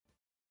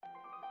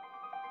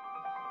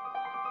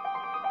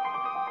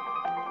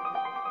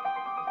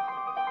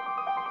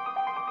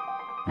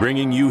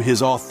bringing you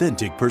his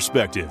authentic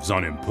perspectives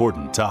on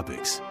important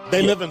topics.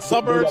 They live in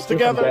suburbs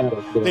together.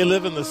 They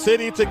live in the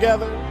city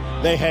together.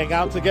 They hang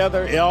out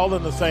together, all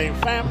in the same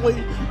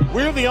family.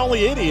 We're the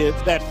only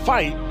idiots that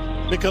fight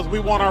because we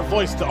want our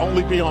voice to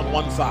only be on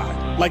one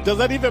side. Like, does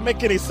that even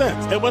make any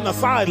sense? And when the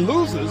side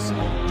loses,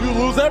 you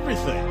lose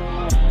everything.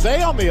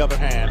 They, on the other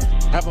hand,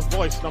 have a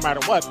voice no matter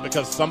what,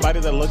 because somebody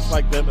that looks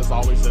like them is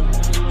always in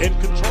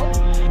control.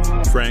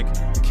 Frank,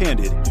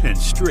 candid, and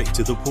straight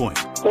to the point.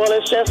 Well,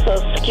 it's just a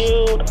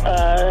skewed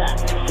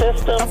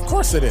system. Of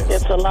course it is.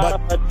 It's a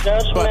lot of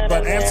judgment.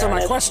 But answer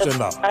my question,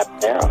 though.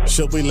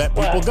 Should we let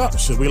people go?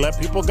 Should we let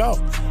people go?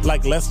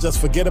 Like, let's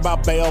just forget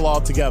about bail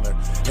altogether.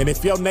 And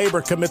if your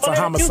neighbor commits a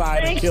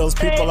homicide and kills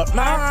people,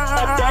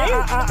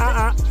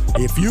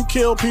 if you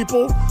kill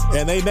people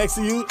and they next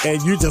to you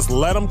and you just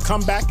let them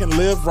come back and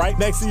live right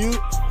next to you,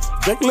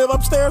 they can live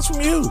upstairs from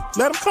you.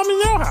 Let them come in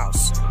your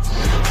house.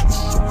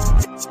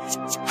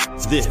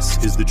 This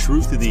is The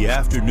Truth in the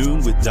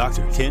Afternoon with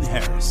Dr. Ken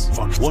Harris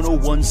on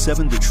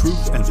 1017 The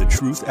Truth and The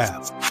Truth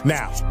app.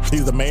 Now,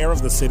 he's the mayor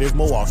of the city of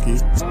Milwaukee.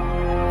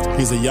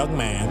 He's a young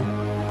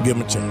man. Give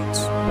him a chance.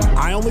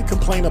 I only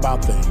complain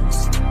about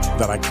things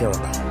that I care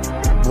about.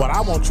 What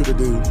I want you to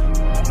do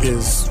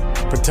is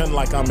pretend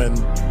like I'm in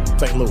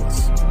St.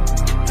 Louis.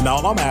 And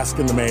all I'm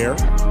asking the mayor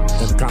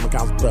and the Common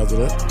Council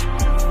president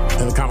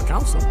and the Common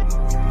Council,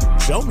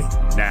 show me.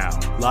 Now,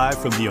 live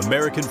from the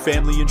American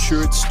Family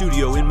Insurance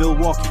Studio in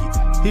Milwaukee,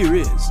 here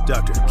is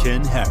Dr.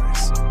 Ken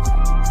Harris.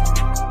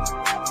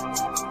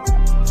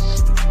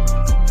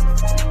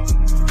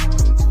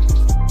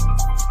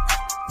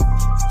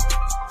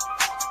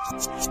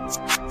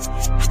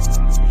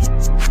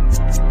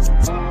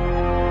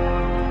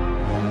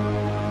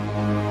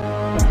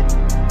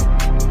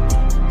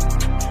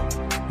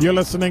 You're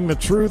listening to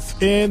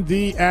Truth in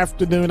the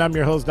Afternoon. I'm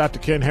your host, Dr.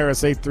 Ken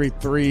Harris.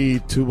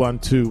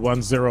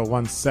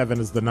 833-212-1017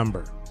 is the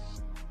number.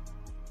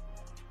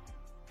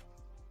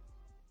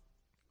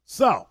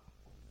 So,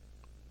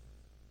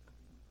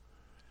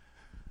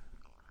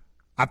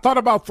 I thought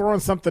about throwing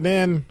something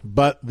in,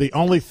 but the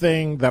only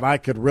thing that I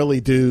could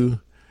really do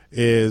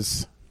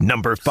is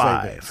number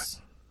 5.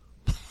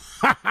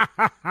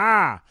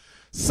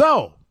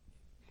 So,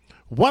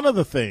 one of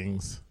the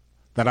things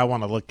that I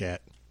want to look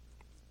at,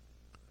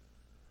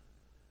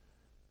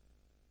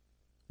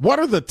 what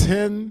are the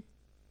 10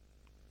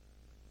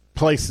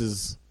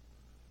 places,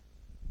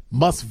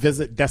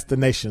 must-visit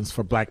destinations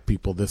for black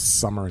people this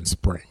summer and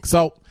spring?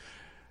 So,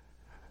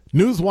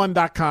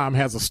 News1.com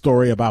has a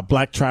story about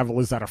black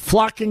travelers that are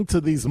flocking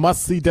to these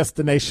must-see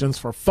destinations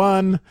for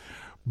fun,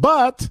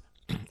 but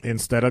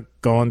instead of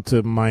going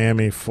to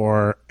Miami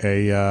for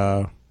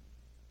a,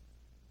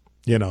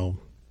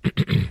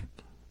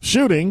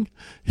 shooting,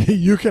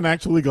 you can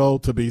actually go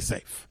to be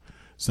safe.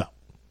 So,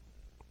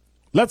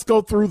 let's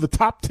go through the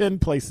top 10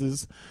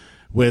 places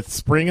with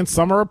spring and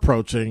summer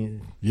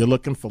approaching. You're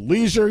looking for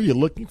leisure, you're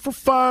looking for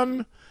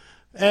fun,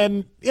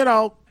 and,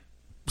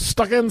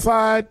 stuck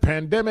inside,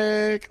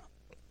 pandemic,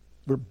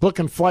 we're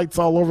booking flights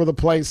all over the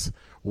place.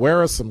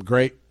 Where are some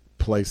great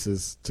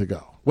places to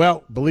go?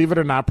 Well, believe it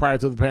or not, prior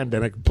to the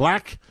pandemic,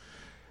 black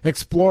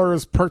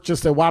explorers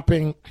purchased a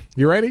whopping,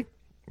 you ready?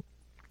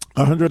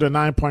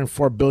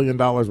 $109.4 billion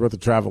worth of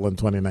travel in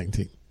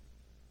 2019.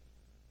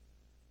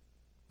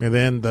 And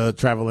then the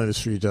travel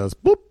industry just,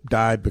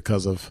 died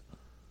because of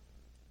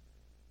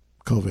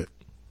COVID.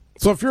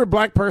 So if you're a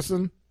black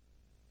person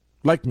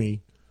like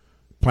me,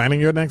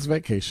 planning your next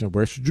vacation,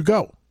 where should you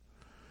go?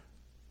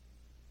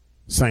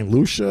 St.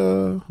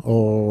 Lucia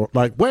or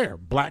like where?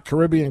 Black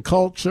Caribbean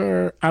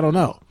culture? I don't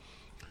know.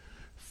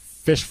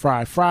 Fish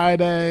Fry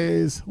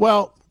Fridays?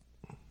 Well,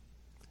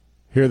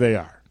 here they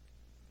are.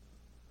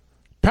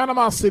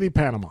 Panama City,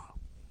 Panama.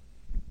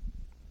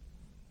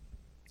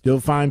 You'll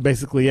find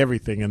basically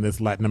everything in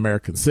this Latin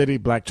American city.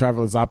 Black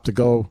travelers opt to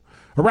go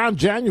around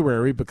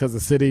January because the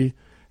city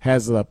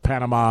has a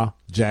Panama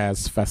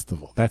Jazz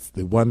Festival. That's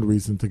the one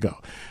reason to go.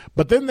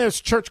 But then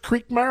there's Church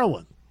Creek,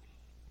 Maryland.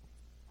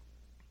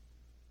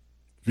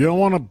 If you don't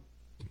want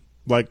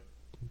to,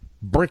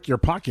 break your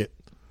pocket,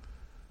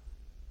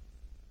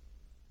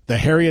 the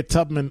Harriet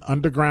Tubman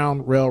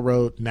Underground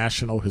Railroad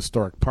National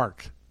Historic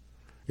Park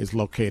is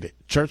located.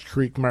 Church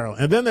Creek,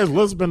 Maryland. And then there's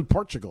Lisbon,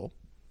 Portugal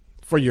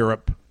for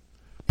Europe.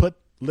 Put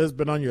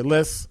Lisbon on your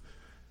list.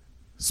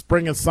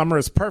 Spring and summer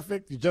is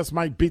perfect. You just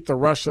might beat the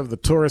rush of the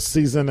tourist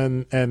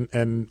season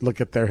and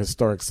look at their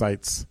historic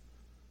sites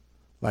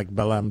like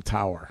Belém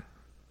Tower.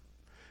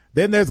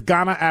 Then there's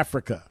Ghana,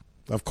 Africa.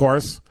 Of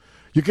course,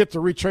 you get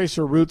to retrace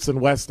your roots in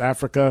West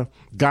Africa.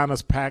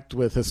 Ghana's packed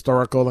with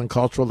historical and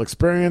cultural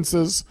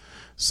experiences.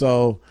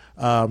 So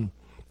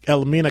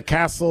Elmina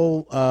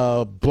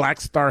Castle, Black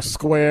Star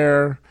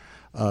Square,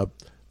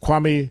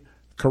 Kwame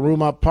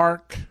Nkrumah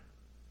Park.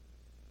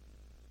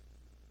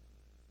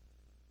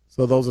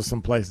 So those are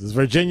some places.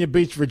 Virginia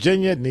Beach,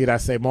 Virginia. Need I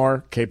say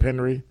more? Cape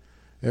Henry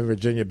in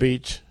Virginia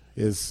Beach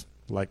is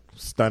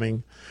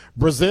stunning.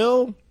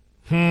 Brazil?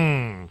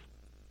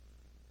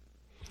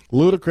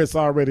 Ludacris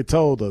already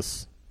told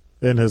us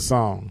in his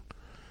song.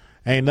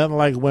 Ain't nothing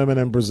like women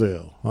in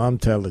Brazil. I'm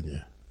telling you.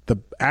 The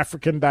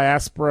African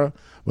diaspora,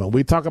 when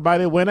we talk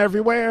about it, went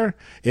everywhere.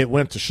 It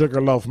went to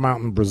Sugarloaf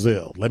Mountain,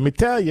 Brazil. Let me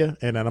tell you,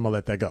 and then I'm going to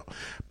let that go.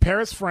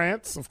 Paris,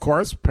 France, of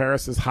course.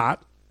 Paris is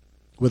hot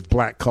with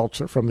black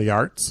culture from the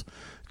arts.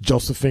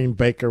 Josephine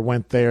Baker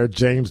went there.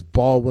 James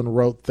Baldwin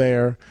wrote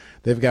there.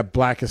 They've got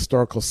black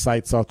historical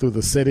sites all through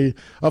the city.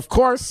 Of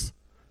course,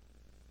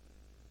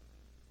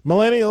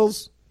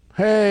 millennials,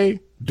 hey,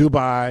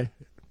 Dubai,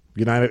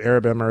 United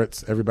Arab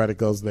Emirates, everybody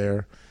goes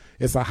there.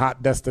 It's a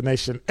hot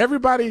destination.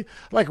 Everybody,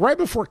 like right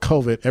before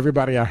COVID,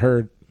 everybody I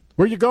heard,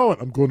 where you going?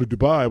 I'm going to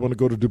Dubai. I want to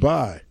go to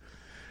Dubai.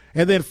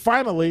 And then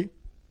finally,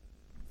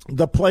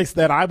 the place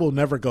that I will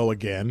never go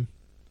again,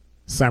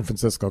 San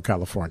Francisco,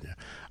 California.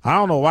 I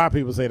don't know why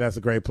people say that's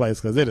a great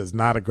place, because it is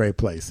not a great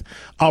place.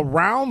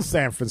 Around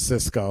San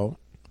Francisco,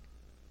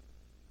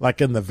 like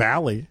in the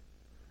valley,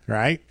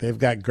 right? They've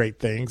got great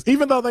things.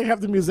 Even though they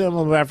have the Museum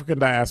of African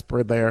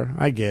Diaspora there,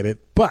 I get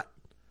it. But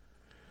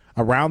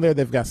around there,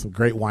 they've got some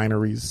great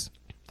wineries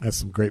and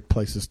some great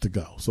places to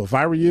go. So if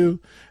I were you,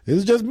 this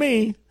is just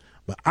me,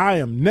 but I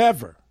am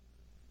never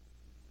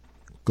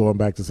going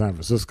back to San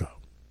Francisco.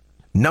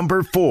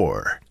 Number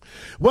 4.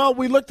 Well,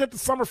 we looked at the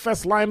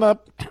Summerfest lineup,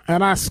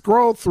 and I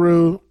scrolled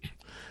through,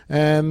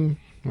 and,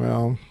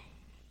 well,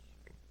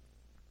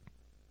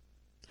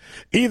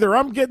 either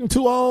I'm getting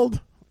too old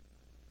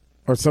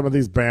or some of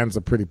these bands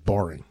are pretty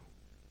boring.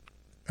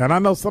 And I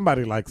know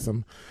somebody likes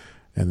them.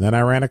 And then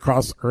I ran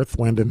across Earth,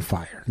 Wind, and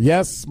Fire.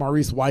 Yes,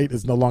 Maurice White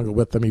is no longer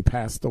with them. He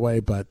passed away,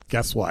 but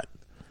guess what?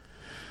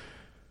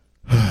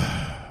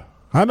 I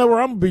know where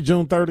I'm going to be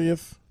June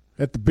 30th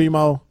at the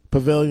BMO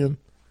Pavilion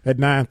at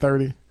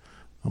 9:30.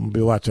 I'm going to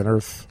be watching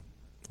Earth,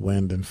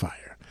 Wind, and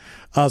Fire.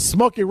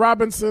 Smokey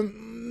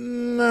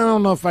Robinson, I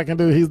don't know if I can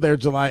do it. He's there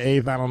July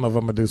 8th. I don't know if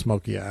I'm going to do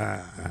Smokey.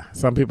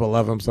 Some people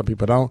love him, some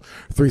people don't.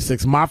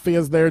 3-6 Mafia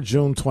is there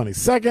June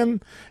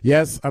 22nd.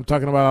 Yes, I'm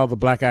talking about all the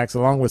black acts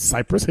along with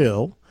Cypress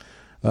Hill.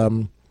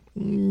 Yes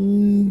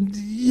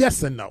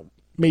and no.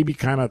 Maybe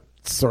kind of,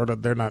 sort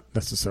of. They're not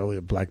necessarily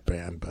a black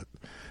band, but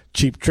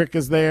Cheap Trick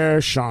is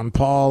there. Sean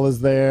Paul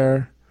is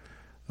there.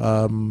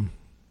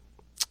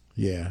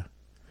 Yeah.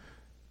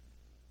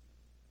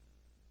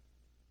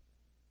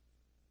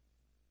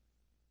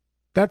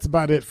 That's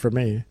about it for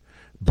me.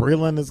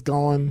 Breland is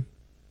going.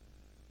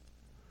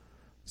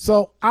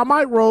 So I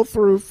might roll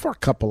through for a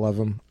couple of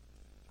them.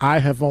 I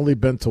have only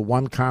been to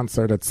one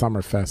concert at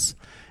Summerfest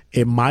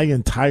in my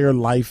entire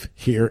life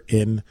here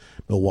in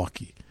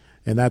Milwaukee.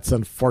 And that's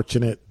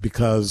unfortunate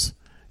because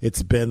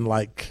it's been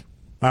like,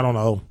 I don't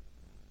know,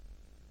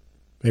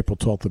 April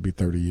 12th will be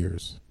 30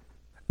 years.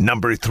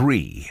 Number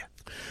 3.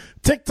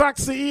 Tik Tok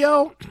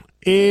CEO,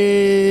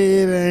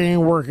 it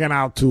ain't working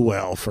out too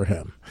well for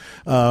him.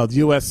 The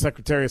U.S.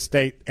 Secretary of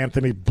State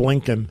Anthony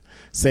Blinken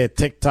said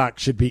TikTok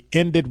should be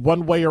ended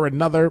one way or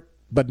another,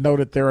 but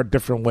noted there are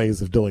different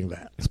ways of doing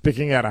that.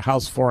 Speaking at a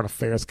House Foreign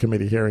Affairs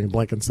Committee hearing,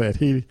 Blinken said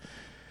he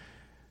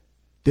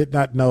did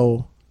not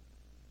know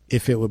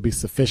if it would be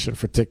sufficient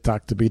for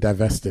TikTok to be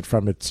divested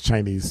from its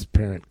Chinese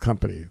parent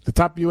company. The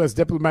top U.S.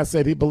 diplomat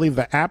said he believed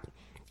the app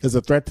is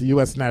a threat to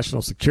U.S.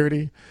 national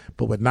security,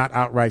 but would not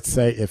outright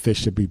say if it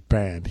should be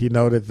banned. He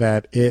noted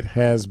that it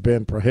has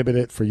been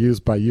prohibited for use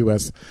by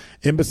U.S.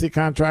 embassy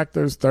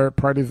contractors,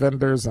 third-party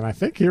vendors, and I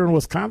think here in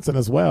Wisconsin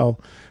as well,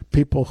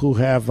 people who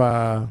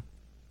have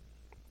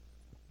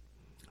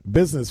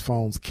business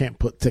phones can't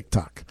put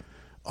TikTok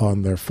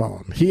on their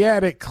phone. He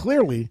added,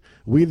 clearly,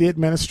 we, the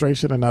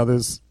administration and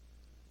others,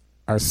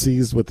 are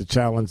seized with the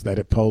challenge that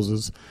it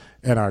poses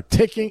and are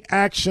taking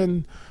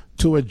action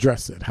to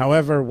address it.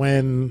 However,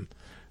 when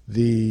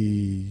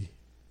the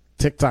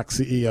TikTok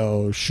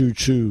CEO, Shu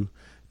Chu,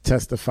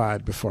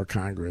 testified before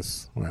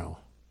Congress, well,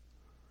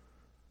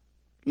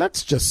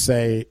 let's just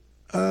say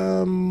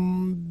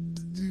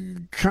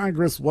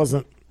Congress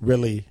wasn't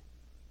really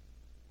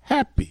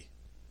happy.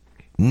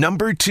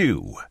 Number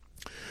 2.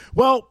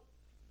 Well,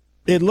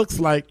 it looks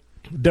like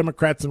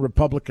Democrats and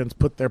Republicans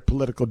put their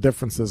political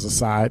differences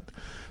aside,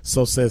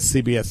 so says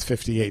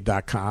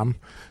CBS58.com,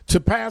 to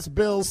pass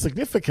bills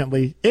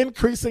significantly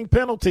increasing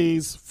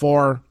penalties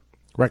for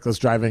reckless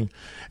driving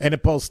and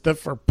impose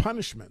stiffer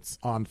punishments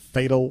on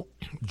fatal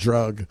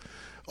drug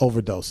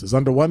overdoses.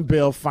 Under one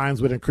bill,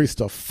 fines would increase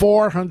to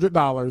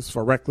 $400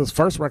 for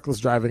first reckless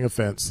driving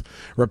offense.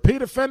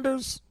 Repeat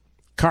offenders,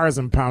 cars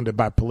impounded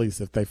by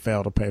police if they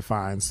fail to pay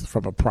fines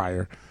from a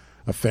prior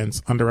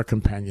offense under a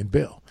companion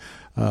bill.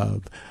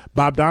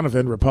 Bob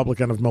Donovan,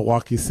 Republican of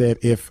Milwaukee, said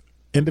if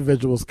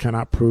individuals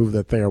cannot prove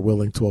that they are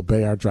willing to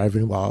obey our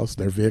driving laws,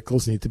 their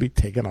vehicles need to be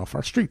taken off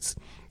our streets.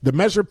 The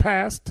measure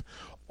passed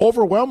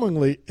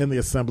overwhelmingly in the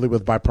Assembly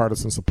with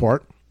bipartisan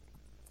support.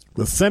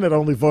 The Senate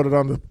only voted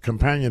on the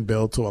companion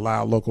bill to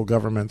allow local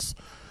governments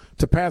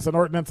to pass an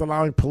ordinance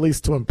allowing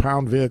police to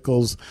impound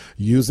vehicles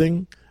used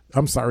in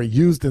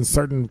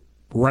certain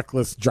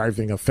reckless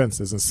driving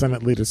offenses. And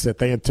Senate leaders said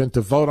they intend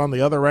to vote on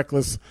the other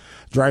reckless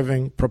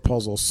driving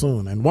proposal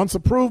soon. And once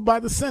approved by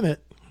the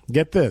Senate,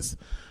 get this,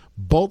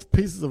 Both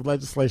pieces of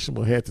legislation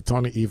will head to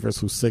Tony Evers,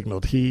 who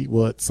signaled he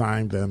would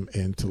sign them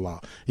into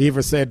law.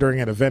 Evers said during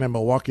an event in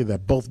Milwaukee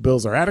that both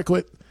bills are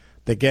adequate.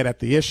 They get at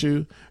the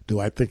issue. Do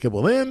I think it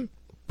will end?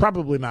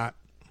 Probably not,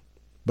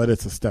 but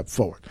it's a step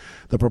forward.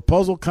 The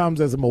proposal comes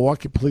as the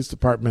Milwaukee Police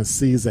Department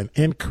sees an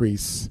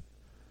increase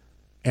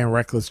in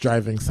reckless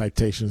driving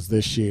citations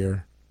this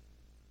year,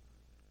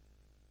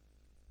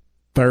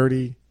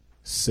 36%.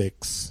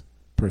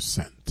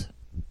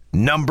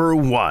 Number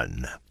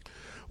 1.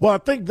 Well, I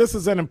think this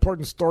is an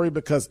important story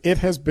because it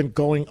has been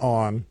going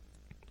on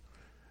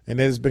and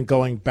it has been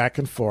going back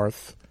and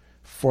forth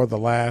for the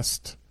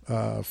last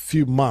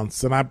few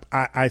months. And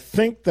I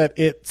think that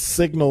it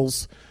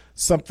signals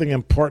something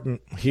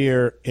important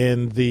here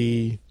in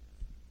the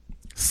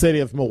city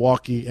of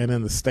Milwaukee and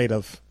in the state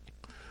of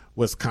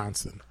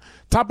Wisconsin.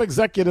 Top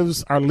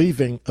executives are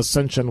leaving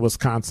Ascension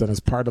Wisconsin as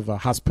part of a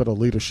hospital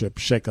leadership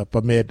shakeup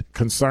amid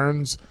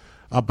concerns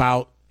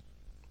about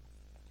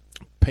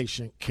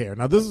patient care.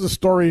 Now, this is a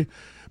story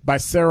by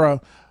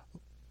Sarah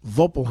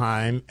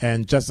Vopelheim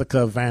and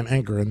Jessica Van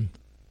Engeren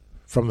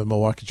from the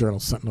Milwaukee Journal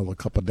Sentinel a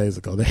couple of days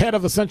ago. The head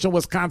of Ascension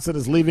Wisconsin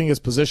is leaving his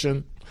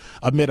position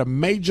amid a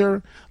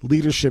major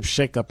leadership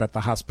shakeup at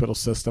the hospital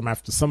system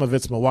after some of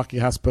its Milwaukee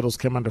hospitals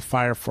came under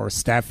fire for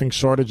staffing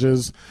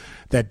shortages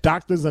that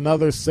doctors and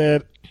others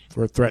said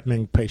were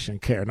threatening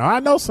patient care. Now, I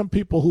know some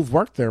people who've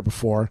worked there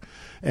before,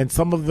 and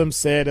some of them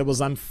said it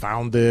was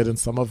unfounded, and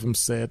some of them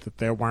said that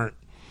there weren't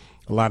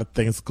a lot of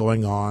things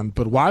going on.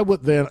 But why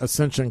would then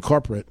Ascension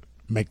Corporate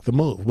make the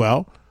move?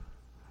 Well,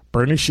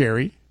 Bernie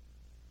Sherry,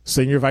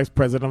 Senior Vice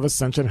President of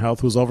Ascension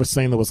Health, who's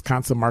overseeing the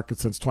Wisconsin market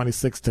since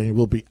 2016,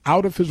 will be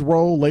out of his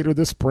role later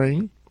this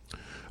spring,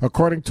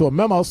 according to a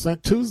memo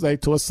sent Tuesday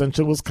to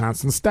Ascension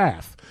Wisconsin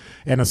staff.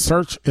 And a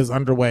search is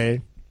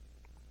underway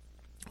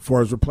for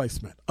his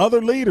replacement.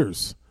 Other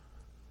leaders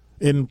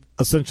in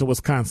Ascension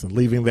Wisconsin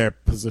leaving their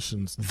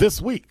positions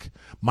this week: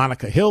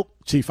 Monica Hilt,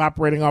 Chief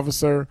Operating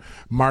Officer;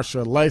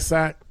 Marsha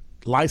Lysak,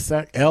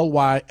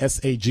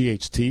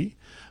 L-Y-S-A-G-H-T,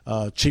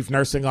 Chief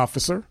Nursing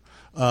Officer;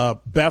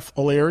 Beth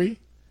O'Leary,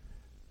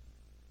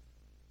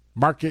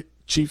 Market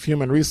Chief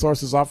Human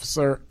Resources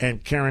Officer;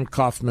 and Karen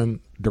Kaufman,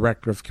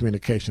 Director of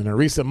Communication. In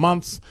recent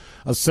months,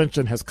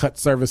 Ascension has cut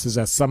services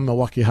at some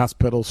Milwaukee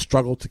hospitals,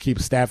 struggled to keep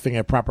staffing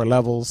at proper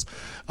levels,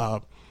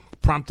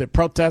 prompted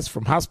protests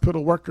from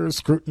hospital workers,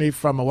 scrutiny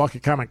from Milwaukee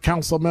County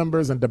Council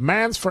members, and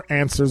demands for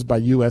answers by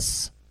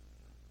U.S.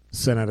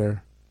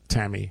 Senator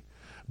Tammy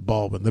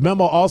Baldwin. The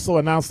memo also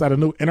announced that a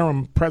new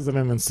interim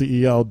president and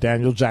CEO,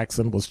 Daniel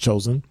Jackson, was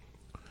chosen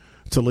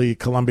to lead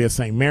Columbia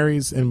St.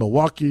 Mary's in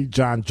Milwaukee.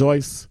 John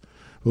Joyce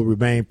will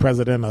remain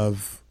president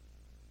of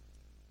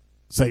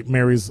St.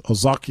 Mary's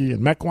Ozaukee in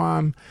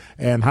Mequon,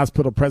 and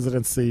hospital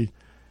presidency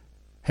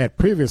had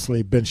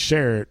previously been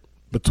shared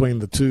between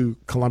the two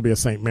Columbia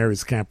St.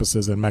 Mary's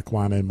campuses in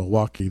Mequon and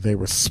Milwaukee. They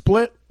were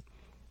split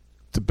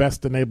to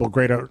best enable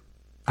greater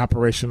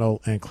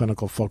operational and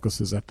clinical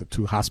focuses at the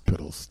two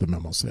hospitals, the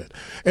memo said.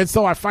 And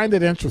so I find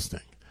it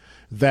interesting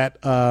that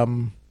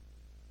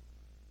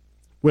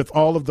with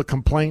all of the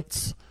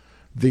complaints,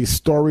 the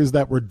stories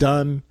that were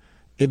done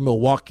in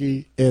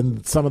Milwaukee,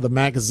 in some of the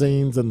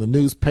magazines and the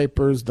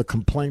newspapers, the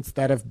complaints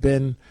that have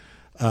been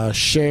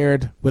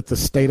shared with the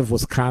state of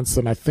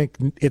Wisconsin, I think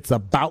it's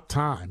about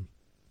time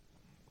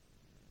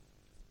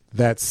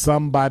that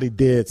somebody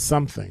did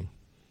something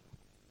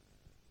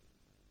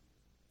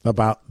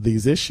about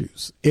these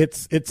issues.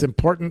 It's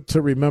important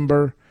to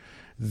remember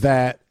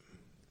that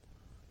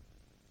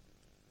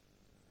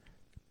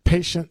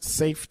patient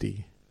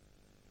safety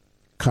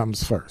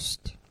comes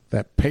first,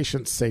 that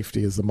patient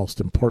safety is the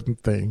most important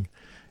thing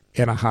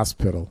in a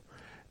hospital.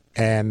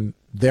 And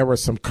there were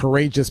some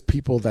courageous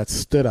people that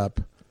stood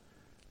up,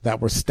 that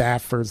were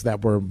staffers,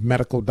 that were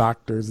medical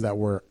doctors, that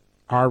were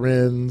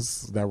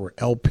RNs, that were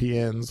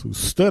LPNs, who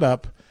stood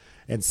up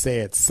and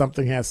said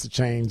something has to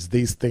change,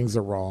 these things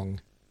are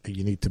wrong, and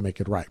you need to make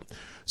it right.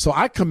 So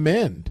I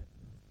commend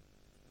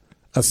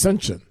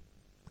Ascension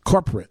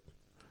Corporate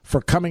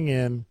for coming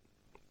in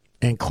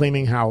and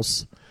cleaning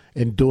house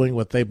and doing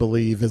what they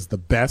believe is the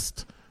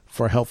best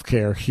for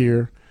healthcare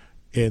here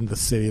in the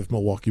city of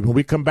Milwaukee. When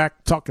we come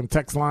back, talking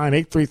text line,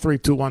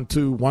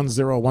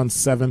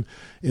 833-212-1017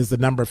 is the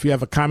number. If you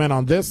have a comment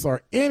on this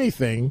or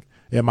anything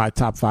in my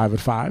top 5 at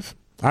 5,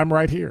 I'm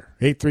right here,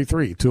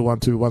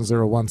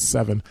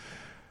 833-212-1017.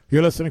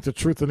 You're listening to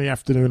Truth in the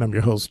Afternoon. I'm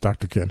your host,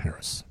 Dr. Ken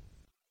Harris.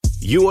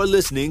 You are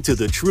listening to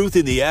The Truth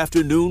in the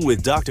Afternoon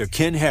with Dr.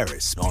 Ken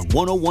Harris on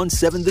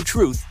 1017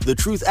 The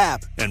Truth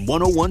app, and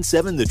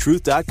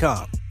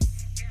 1017thetruth.com.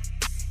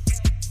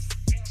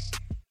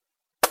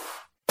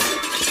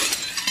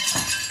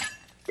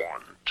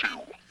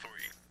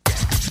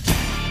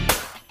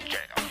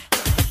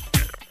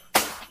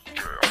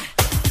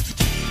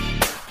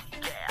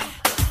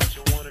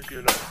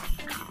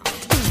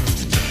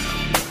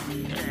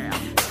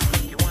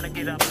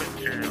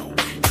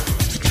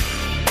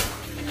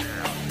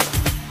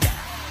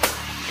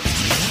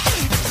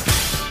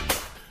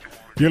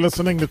 You're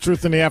listening to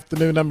Truth in the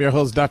Afternoon. I'm your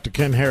host, Dr.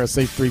 Ken Harris.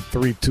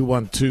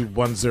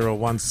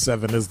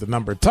 833-212-1017 is the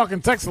number.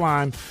 Talking text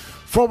line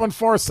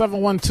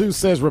 414-712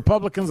 says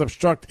Republicans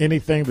obstruct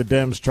anything the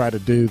Dems try to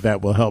do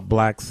that will help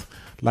blacks,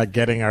 like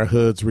getting our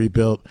hoods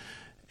rebuilt,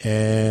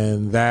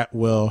 and that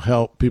will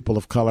help people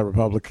of color.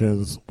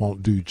 Republicans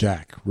won't do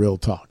jack. Real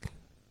talk.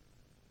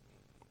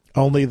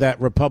 Only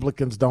that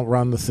Republicans don't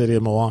run the city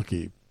of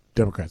Milwaukee.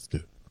 Democrats do.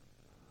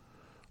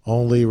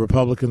 Only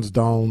Republicans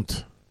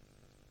don't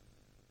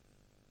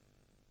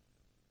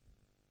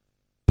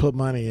put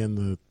money in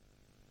the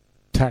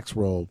tax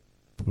roll.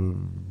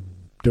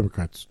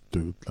 Democrats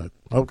do.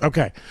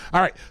 Okay.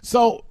 All right.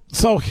 So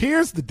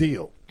here's the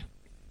deal.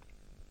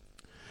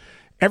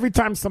 Every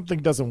time something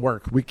doesn't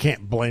work, we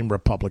can't blame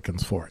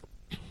Republicans for it.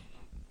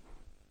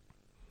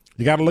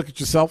 You got to look at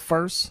yourself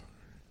first.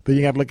 Then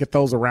you got to look at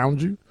those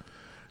around you.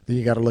 Then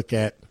you got to look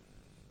at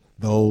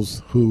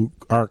those who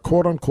are,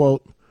 quote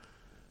unquote,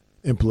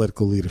 in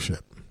political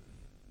leadership.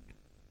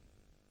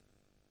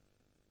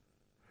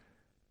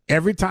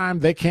 Every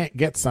time they can't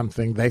get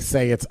something, they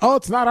say it's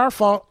not our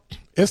fault.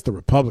 It's the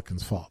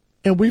Republicans' fault.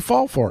 And we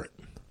fall for it.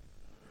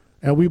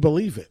 And we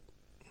believe it.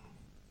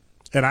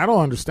 And I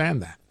don't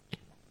understand that.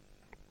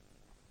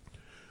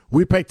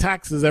 We pay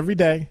taxes every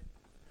day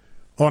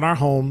on our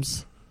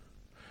homes.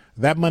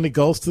 That money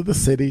goes to the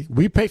city.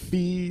 We pay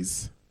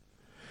fees.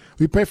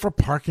 We pay for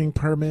parking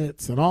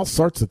permits and all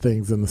sorts of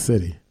things in the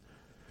city.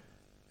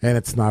 And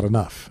it's not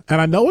enough.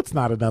 And I know it's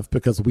not enough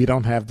because we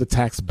don't have the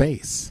tax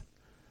base.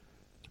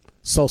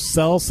 So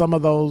sell some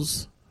of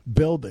those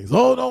buildings.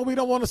 Oh, no, we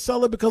don't want to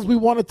sell it because we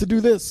wanted to do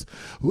this.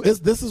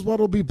 This is what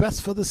will be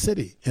best for the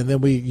city. And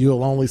then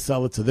you'll only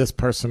sell it to this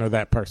person or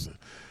that person.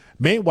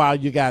 Meanwhile,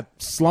 you got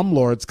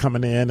slumlords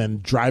coming in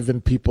and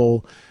driving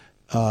people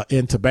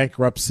into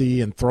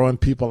bankruptcy and throwing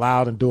people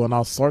out and doing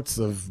all sorts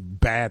of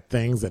bad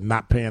things and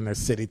not paying their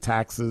city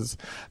taxes.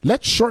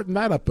 Let's shorten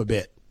that up a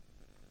bit.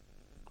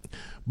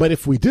 But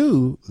if we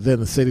do,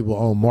 then the city will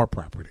own more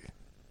property.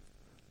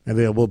 And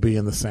then we'll be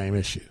in the same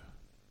issue.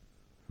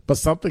 But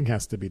something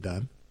has to be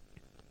done.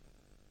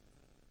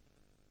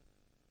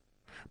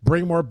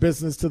 Bring more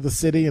business to the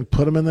city and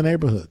put them in the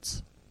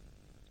neighborhoods.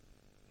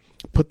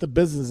 Put the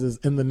businesses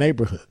in the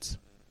neighborhoods.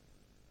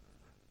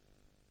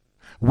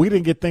 We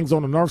didn't get things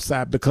on the north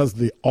side because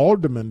the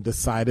aldermen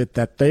decided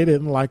that they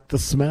didn't like the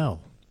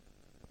smell.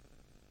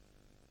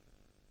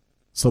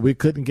 So we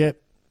couldn't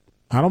get,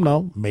 I don't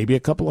know, maybe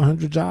a couple of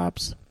hundred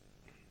jobs.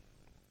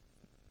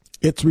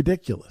 It's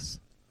ridiculous.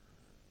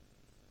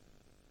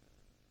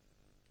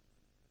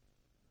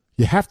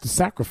 You have to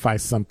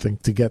sacrifice something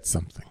to get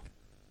something.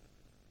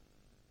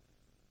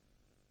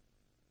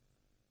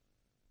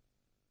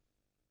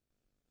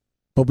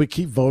 But we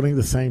keep voting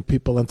the same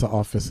people into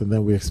office and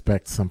then we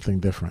expect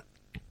something different.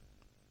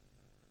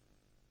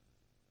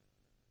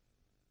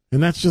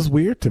 And that's just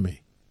weird to me.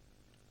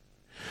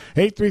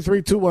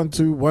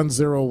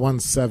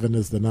 833-212-1017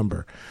 is the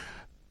number.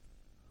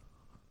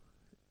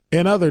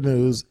 In other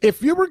news,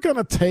 if you were going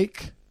to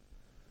take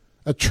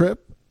a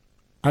trip,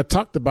 I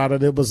talked about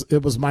it. It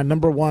was my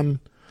number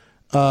one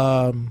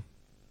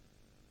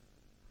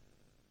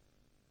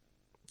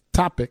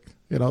topic,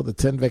 the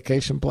 10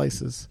 vacation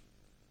places.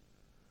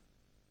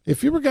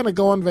 If you were going to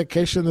go on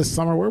vacation this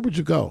summer, where would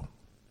you go?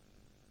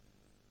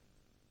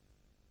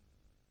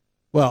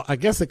 Well, I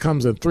guess it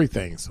comes in three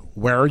things.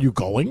 Where are you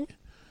going?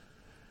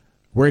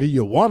 Where do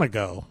you want to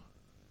go?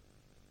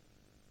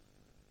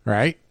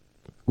 Right?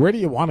 Where do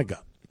you want to go?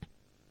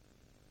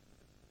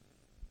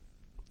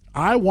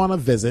 I want to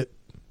visit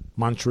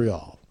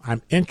Montreal.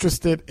 I'm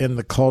interested in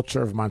the culture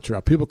of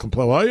Montreal. People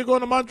complain, well, you're going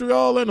to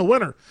Montreal in the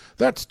winter.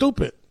 That's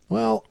stupid.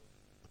 Well,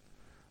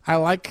 I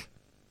like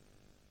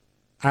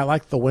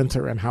the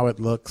winter and how it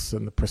looks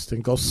and the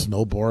pristine. Go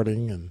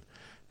snowboarding and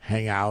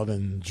hang out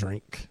and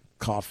drink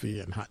coffee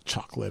and hot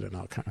chocolate and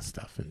all kind of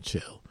stuff and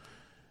chill.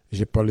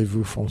 Je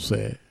parlez-vous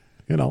français?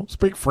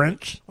 Speak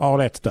French, all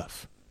that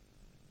stuff.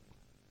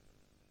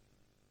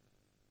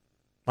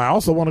 I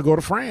also want to go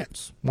to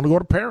France. I want to go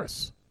to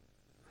Paris.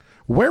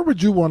 Where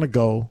would you want to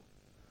go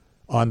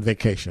on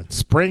vacation?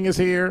 Spring is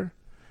here.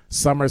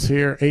 Summer's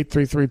here.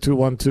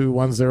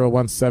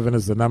 833-212-1017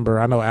 is the number.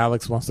 I know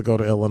Alex wants to go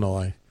to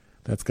Illinois.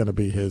 That's going to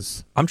be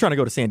his. I'm trying to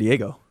go to San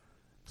Diego.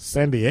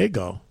 San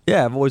Diego?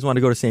 Yeah, I've always wanted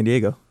to go to San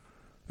Diego.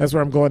 That's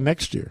where I'm going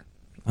next year.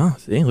 Oh,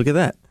 see, look at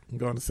that. I'm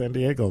going to San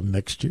Diego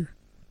next year.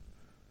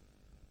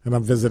 And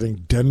I'm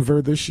visiting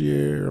Denver this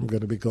year. I'm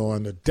going to be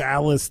going to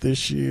Dallas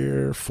this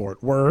year,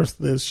 Fort Worth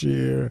this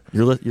year.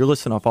 You're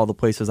listing off all the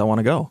places I want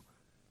to go.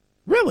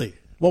 Really?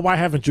 Well, why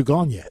haven't you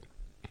gone yet?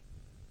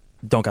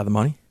 Don't got the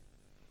money.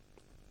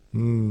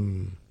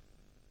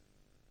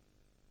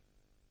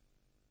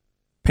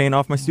 Paying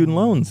off my student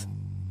loans.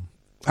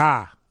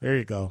 Ah, there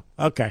you go.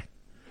 Okay.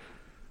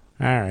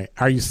 All right.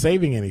 Are you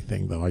saving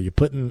anything, though? Are you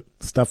putting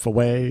stuff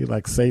away,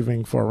 like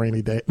saving for a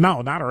rainy day?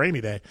 No, not a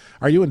rainy day.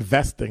 Are you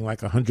investing like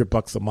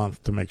 $100 a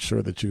month to make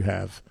sure that you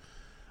have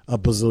 $1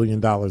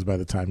 bazillion by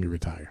the time you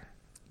retire?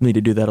 Need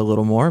to do that a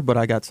little more, but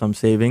I got some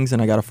savings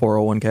and I got a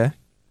 401k.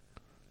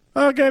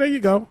 Okay, there you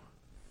go.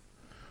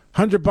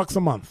 $100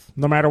 a month,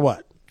 no matter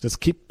what. Just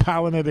keep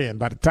piling it in.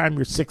 By the time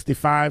you're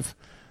 65,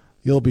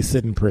 you'll be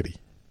sitting pretty.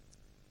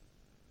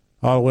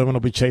 All the women will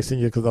be chasing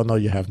you because they'll know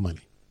you have money.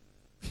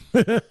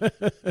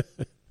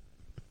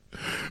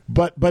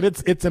 But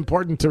it's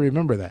important to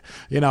remember that.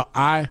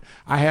 I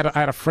had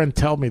a friend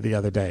tell me the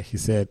other day. He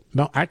said,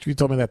 no, actually he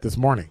told me that this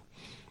morning.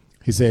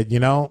 He said,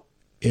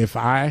 if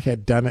I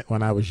had done it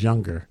when I was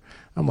younger,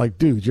 I'm like,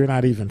 dude, you're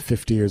not even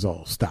 50 years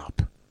old.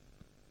 Stop.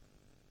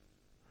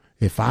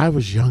 If I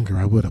was younger,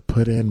 I would have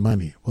put in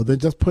money. Well, then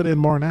just put in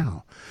more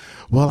now.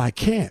 Well, I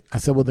can't. I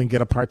said, well, then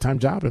get a part-time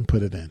job and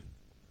put it in.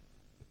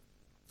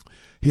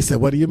 He said,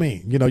 what do you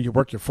mean? You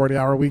work your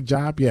 40-hour-a-week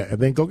job? Yeah.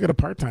 And then go get a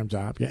part-time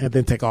job. Yeah. And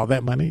then take all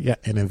that money? Yeah.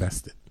 And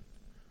invest it.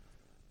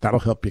 That'll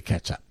help you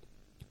catch up.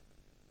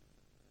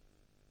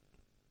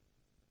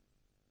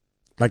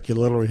 Like you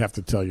literally have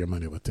to tell your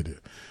money what to do.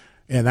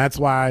 And that's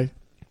why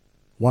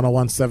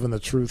 1017 The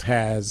Truth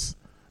has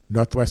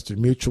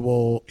Northwestern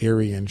Mutual,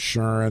 Erie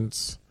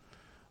Insurance,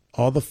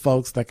 all the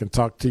folks that can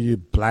talk to you,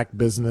 Black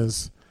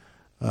Business,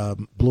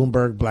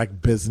 Bloomberg Black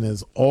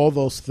Business, all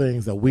those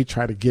things that we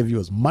try to give you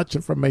as much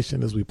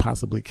information as we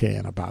possibly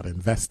can about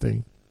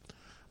investing,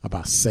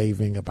 about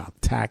saving,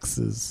 about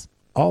taxes,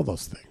 all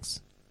those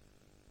things.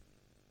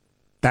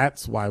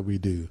 That's why we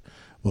do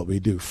what we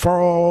do.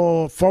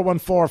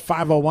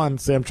 414-501.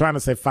 See, I'm trying to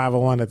say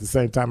 501 at the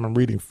same time I'm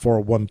reading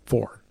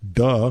 414.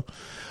 Duh.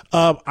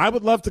 I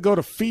would love to go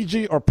to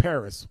Fiji or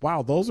Paris.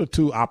 Wow, those are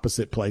two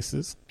opposite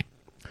places.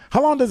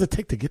 How long does it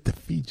take to get to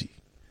Fiji?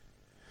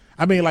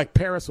 I mean, like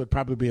Paris would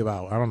probably be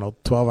about,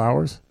 12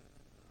 hours.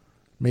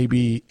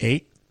 Maybe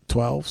 8,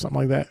 12, something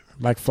like that.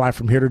 Like fly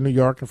from here to New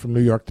York and from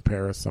New York to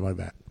Paris, something like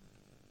that.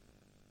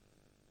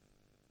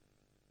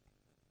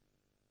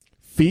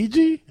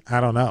 Fiji?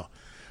 I don't know.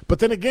 But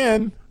then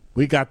again,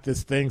 we got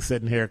this thing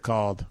sitting here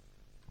called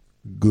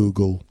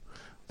Google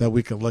that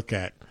we can look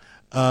at.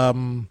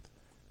 And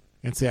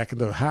see, I can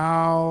do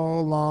how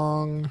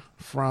long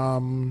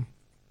from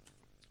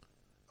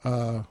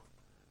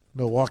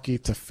Milwaukee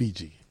to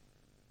Fiji.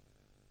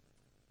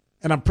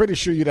 And I'm pretty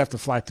sure you'd have to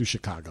fly through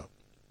Chicago.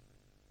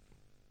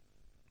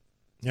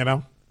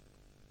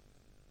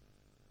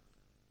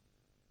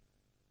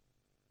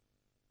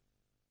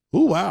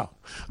 Ooh, wow.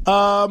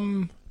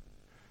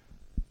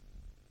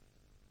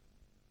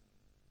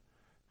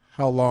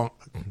 How long?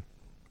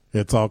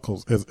 It's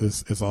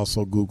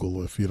also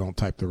Google. If you don't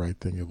type the right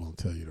thing, it won't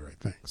tell you the right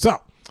thing. So,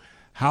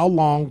 how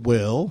long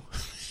will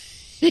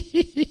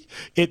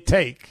it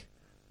take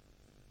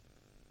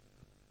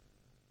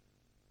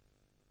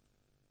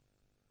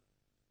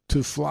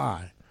to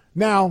fly?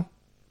 Now,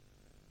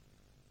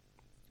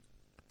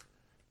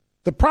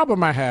 the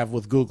problem I have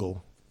with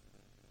Google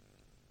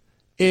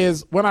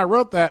is when I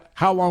wrote that,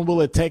 how long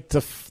will it take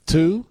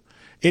to,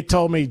 it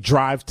told me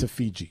drive to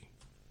Fiji.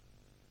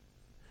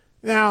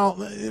 Now,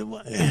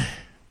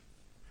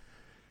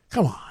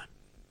 come on,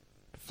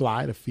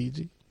 fly to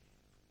Fiji?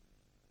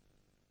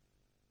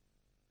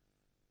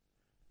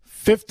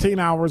 15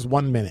 hours,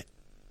 1 minute,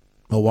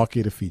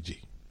 Milwaukee to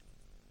Fiji.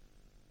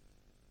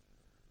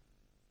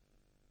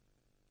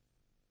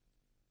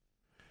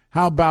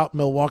 How about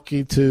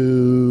Milwaukee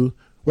to,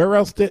 where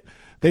else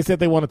they said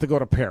they wanted to go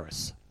to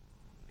Paris.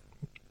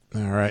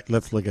 All right,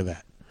 let's look at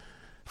that.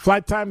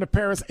 Flight time to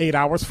Paris, 8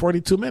 hours,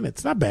 42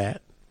 minutes. Not bad.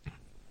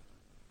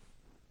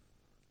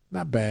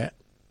 Not bad.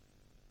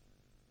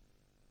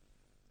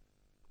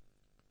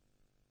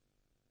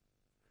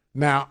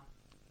 Now,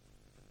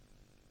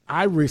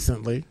 I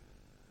recently,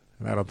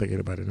 and I don't think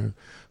anybody knew,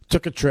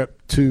 took a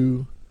trip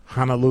to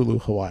Honolulu,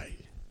 Hawaii,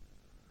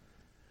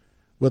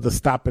 with a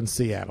stop in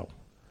Seattle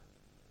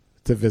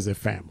to visit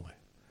family.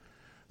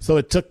 So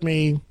it took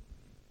me,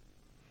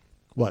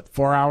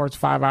 4 hours,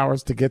 5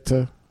 hours to get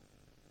to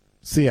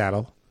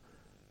Seattle.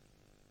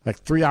 Like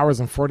 3 hours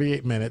and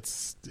 48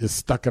 minutes is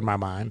stuck in my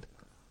mind.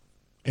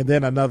 And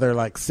then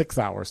another 6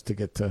 hours to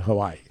get to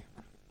Hawaii.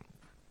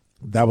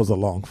 That was a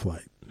long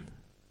flight.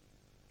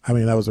 I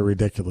mean, that was a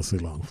ridiculously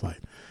long flight.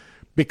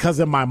 Because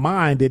in my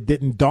mind, it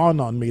didn't dawn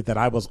on me that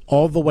I was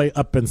all the way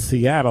up in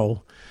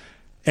Seattle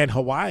and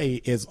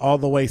Hawaii is all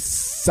the way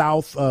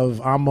south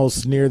of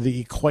almost near the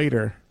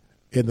equator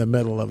in the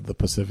middle of the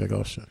Pacific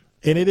Ocean.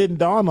 And it didn't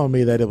dawn on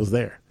me that it was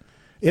there.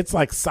 It's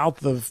like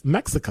south of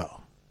Mexico.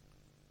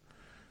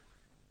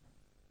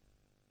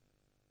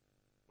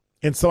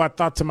 And so I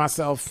thought to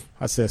myself,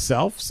 I said,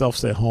 self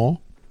said, huh?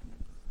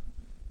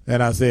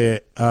 And I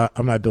said,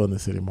 I'm not doing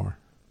this anymore.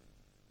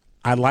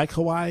 I like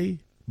Hawaii,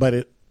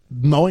 but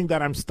knowing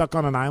that I'm stuck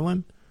on an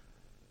island,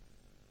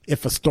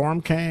 if a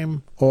storm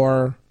came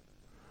or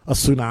a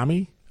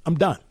tsunami, I'm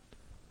done.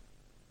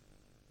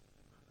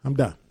 I'm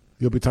done.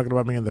 You'll be talking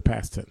about me in the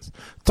past tense.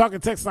 Talking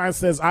Text Line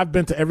says, I've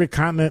been to every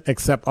continent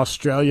except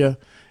Australia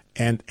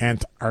and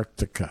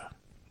Antarctica.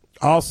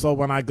 Also,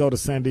 when I go to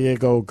San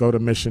Diego, go to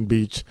Mission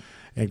Beach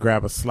and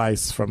grab a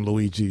slice from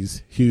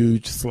Luigi's,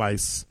 huge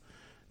slice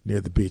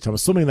near the beach. I'm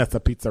assuming that's a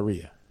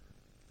pizzeria,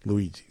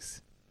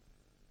 Luigi's.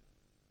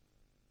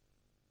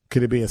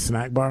 Could it be a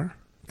snack bar?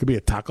 Could be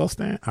a taco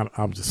stand.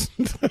 I'm just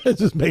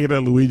just making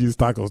it Luigi's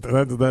taco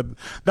stand. That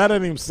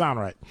doesn't even sound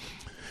right.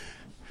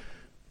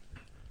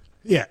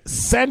 Yeah,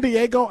 San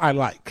Diego I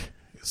like.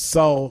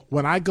 So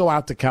when I go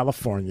out to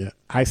California,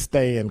 I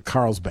stay in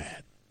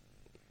Carlsbad,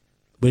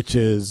 which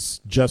is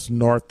just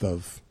north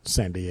of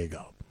San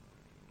Diego.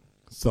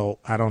 So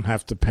I don't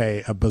have to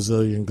pay a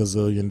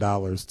gazillion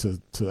dollars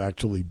to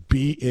actually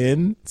be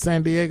in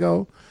San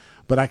Diego,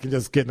 but I can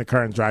just get in the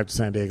car and drive to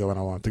San Diego when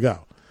I want to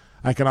go.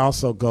 I can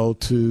also go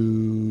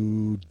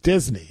to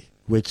Disney,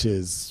 which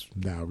is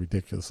now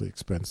ridiculously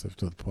expensive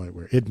to the point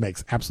where it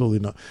makes absolutely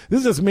no. This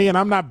is just me, and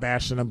I'm not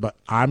bashing them, but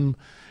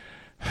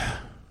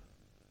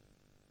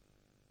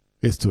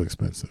it's too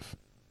expensive.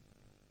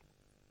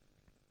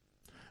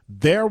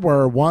 There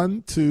were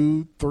 1,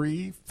 2,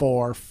 3,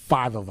 4,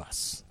 5 of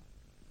us.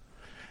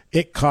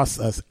 It cost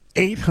us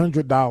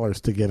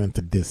 $800 to get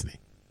into Disney.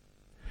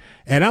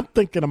 And I'm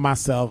thinking to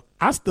myself,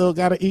 I still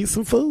got to eat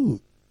some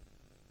food.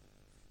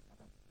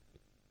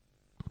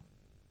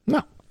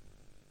 No.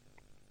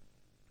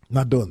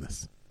 Not doing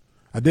this.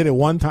 I did it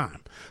one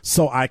time.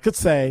 So I could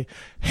say,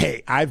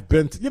 hey, I've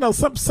been to,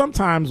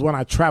 sometimes when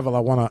I travel,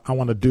 I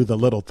want to do the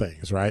little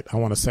things, right? I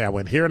want to say I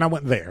went here and I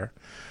went there.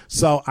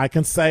 So I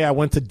can say I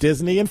went to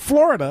Disney in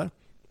Florida,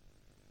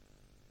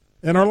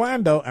 in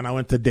Orlando, and I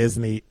went to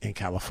Disney in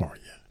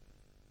California.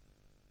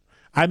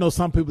 I know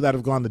some people that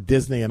have gone to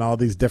Disney in all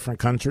these different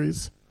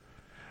countries.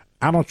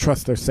 I don't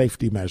trust their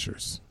safety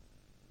measures.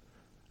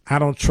 I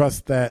don't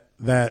trust that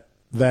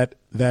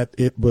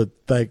it would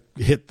like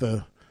hit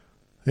the,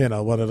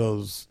 one of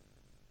those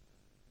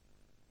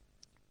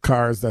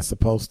cars that's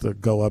supposed to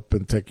go up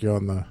and take you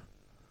on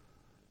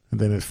and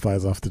then it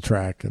flies off the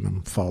track and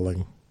I'm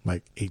falling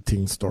like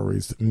 18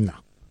 stories. No.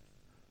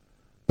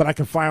 But I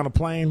can fly on a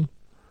plane,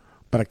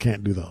 but I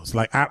can't do those.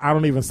 Like, I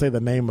don't even say the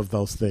name of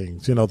those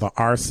things. The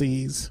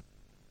RCs.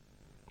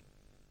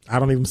 I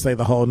don't even say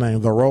the whole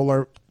name. The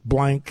roller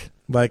blank.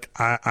 Like,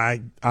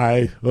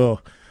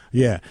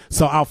 yeah.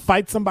 So I'll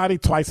fight somebody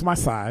twice my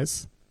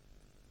size.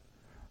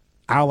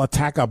 I'll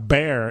attack a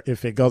bear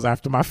if it goes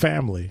after my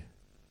family.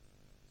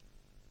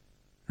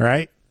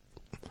 Right?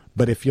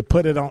 But if you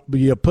put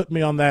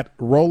me on that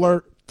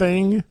roller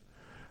thing,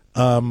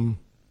 yeah,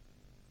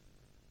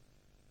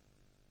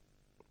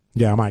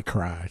 I might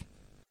cry.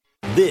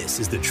 This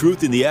is The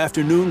Truth in the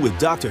Afternoon with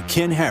Dr.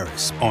 Ken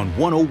Harris on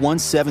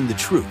 1017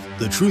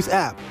 The Truth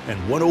app, and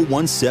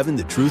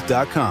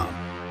 1017thetruth.com.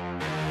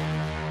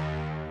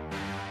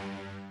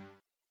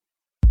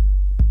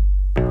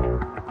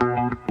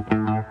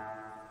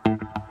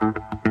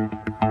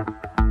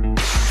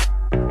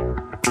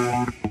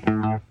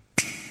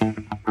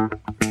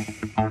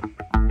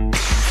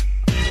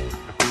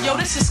 Yo,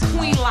 this is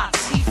Queen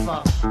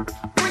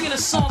Latifah, bringing a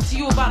song to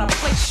you about a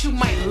place you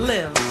might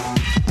live.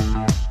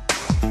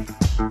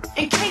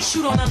 In case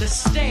you don't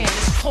understand,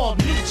 it's called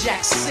New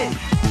Jack City.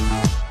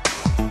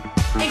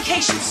 In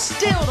case you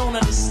still don't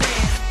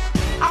understand,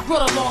 I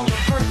brought along the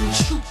verdant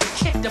troops to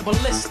kick the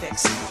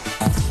ballistics.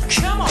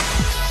 Come on.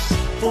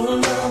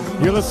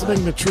 You're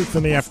listening to Truth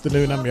in the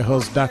Afternoon. I'm your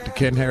host, Dr.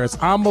 Ken Harris.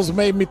 Almost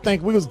made me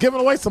think we was giving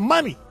away some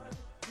money.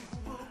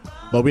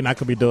 But we're not going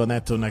to be doing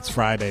that till next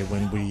Friday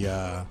when we,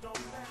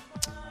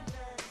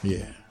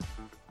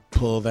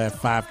 pull that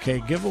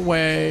 5K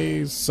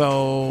giveaway.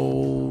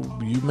 So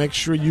you make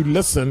sure you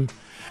listen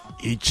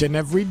each and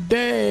every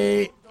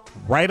day.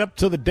 Right up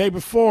to the day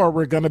before,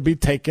 we're going to be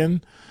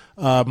taking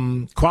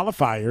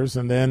qualifiers,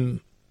 and then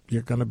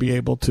you're going to be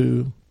able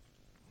to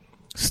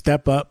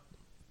step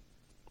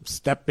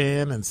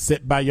in and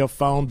sit by your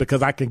phone,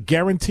 because I can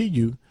guarantee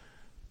you,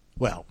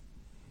 well,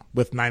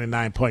 with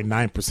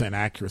 99.9%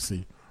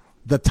 accuracy,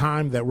 the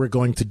time that we're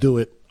going to do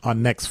it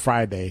on next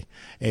Friday,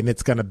 and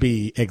it's going to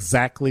be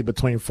exactly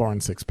between 4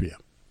 and 6 p.m.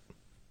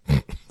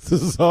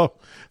 So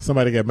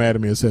somebody got mad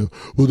at me and said,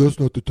 well, that's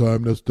not the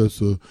time.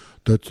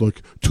 That's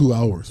like 2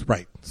 hours.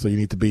 Right. So you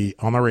need to be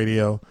on the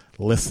radio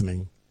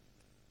listening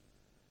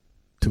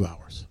 2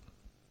 hours.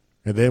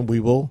 And then we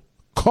will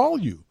call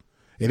you.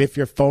 And if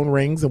your phone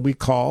rings and we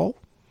call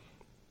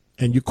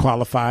and you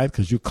qualified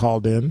because you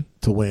called in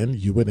to win,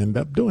 you would end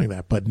up doing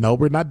that. But no,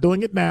 we're not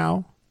doing it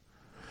now.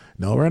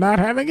 No, we're not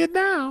having it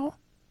now.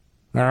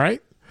 All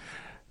right.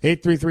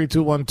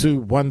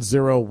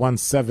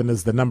 833-212-1017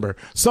 is the number.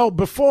 So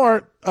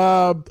before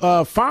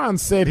Fonz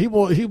said he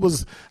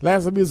was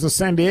last time he was in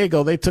San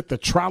Diego, they took the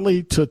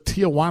trolley to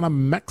Tijuana,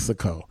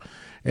 Mexico,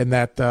 and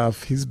that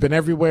he's been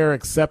everywhere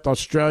except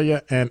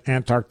Australia and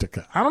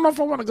Antarctica. I don't know if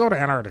I want to go to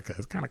Antarctica.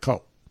 It's kind of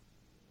cold.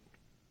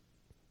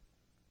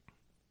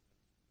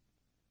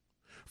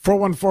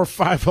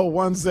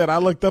 414-501 said, I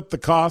looked up the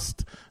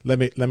cost. Let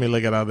me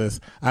look at all this.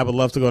 I would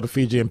love to go to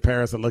Fiji and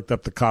Paris. I looked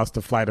up the cost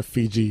to fly to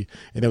Fiji,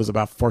 and it was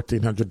about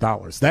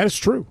 $1,400. That is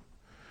true.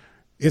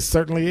 It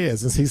certainly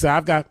is. And he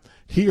said,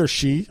 he or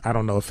she, I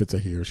don't know if it's a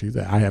he or she,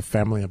 I have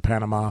family in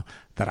Panama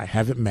that I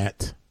haven't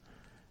met.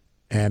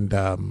 And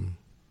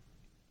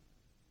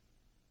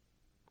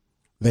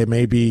they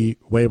may be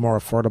way more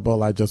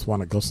affordable. I just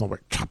want to go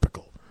somewhere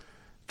tropical.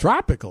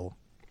 Tropical?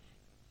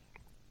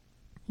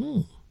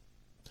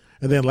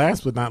 And then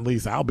last but not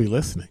least, I'll be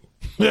listening.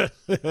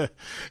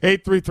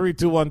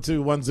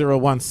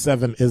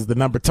 833-212-1017 is the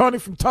number. Tony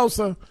from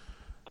Tulsa,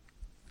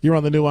 you're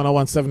on the new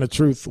 1017 The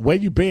Truth. Where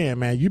you been,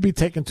 man? You be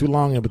taking too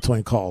long in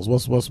between calls. What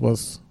is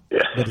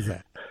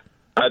that?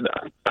 I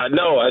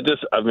know. I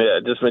just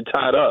been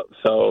tied up.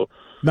 So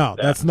no,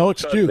 that's no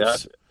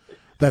excuse.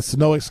 That's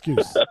no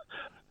excuse.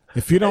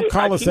 If you don't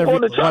call us every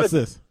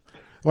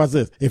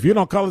watch this. If you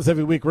don't call us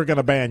every week, we're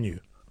gonna ban you.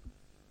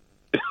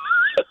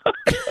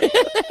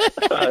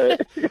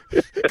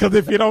 Because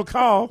if you don't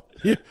call,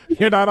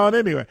 you're not on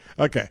anyway.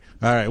 Okay.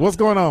 All right. What's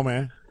going on,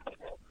 man?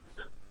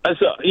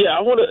 So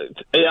I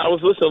was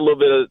listening a little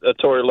bit of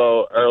Tory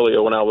Lowe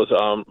earlier when I was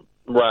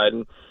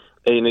riding,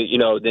 and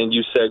then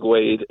you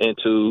segued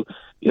into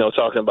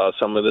talking about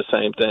some of the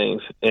same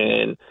things,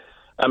 and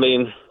I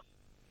mean,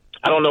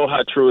 I don't know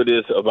how true it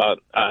is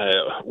about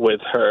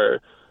with her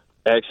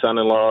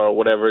ex-son-in-law or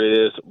whatever it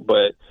is,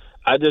 but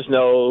I just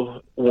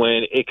know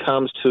when it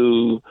comes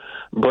to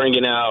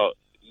bringing out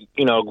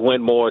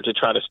Gwen Moore to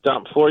try to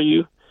stump for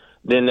you,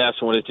 then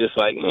that's when it's just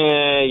like,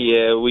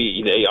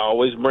 they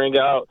always bring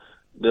out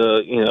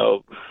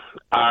the,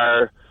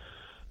 our,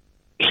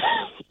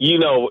 you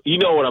know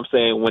what I'm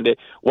saying. When they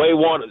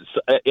want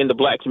in the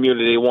black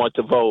community, they want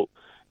to vote,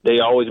 they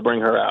always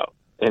bring her out.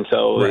 And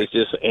so right. It's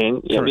just,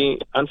 and I mean,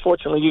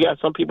 unfortunately, you got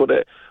some people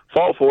that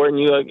fall for it,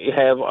 and you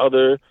have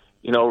other,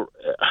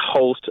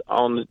 hosts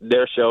on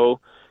their show,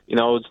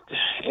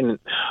 and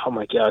oh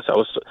my gosh, I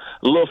was a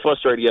little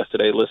frustrated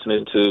yesterday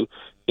listening to,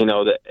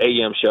 the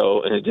AM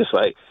show, and it's just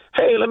like,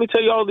 hey, let me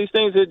tell you all these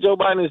things that Joe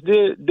Biden is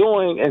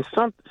doing, and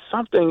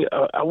something.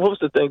 What was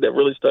the thing that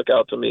really stuck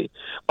out to me?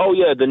 Oh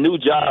yeah, the new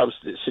jobs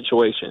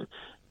situation,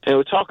 and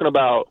we're talking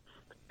about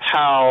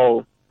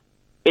how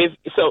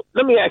so.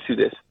 Let me ask you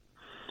this: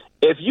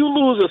 if you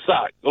lose a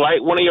sock,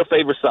 like one of your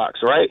favorite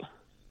socks, right?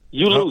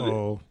 You lose it.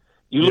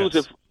 You lose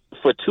it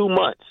for 2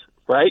 months,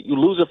 right? You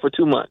lose it for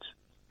 2 months.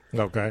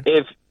 Okay.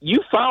 If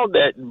you found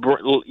that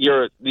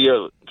your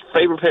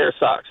favorite pair of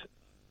socks,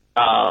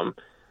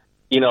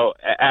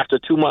 after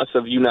 2 months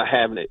of you not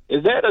having it,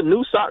 is that a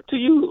new sock to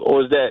you,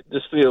 or is that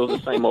just feels the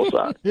same old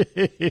sock?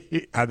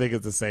 I think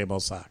it's the same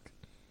old sock.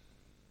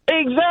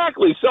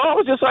 Exactly. So I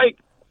was just like,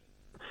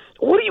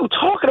 what are you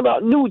talking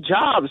about, new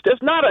jobs?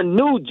 That's not a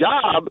new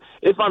job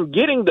if I'm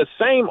getting the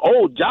same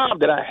old job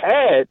that I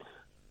had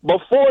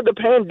before the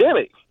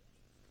pandemic.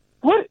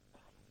 What?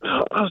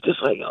 I was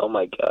just like, oh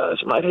my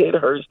gosh, my head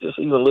hurts just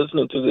even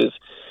listening to this.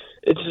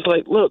 It's just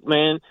like, look,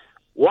 man,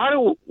 why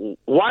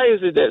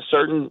is it that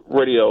certain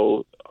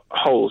radio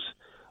hosts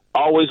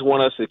always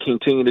want us to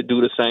continue to do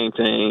the same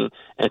thing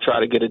and try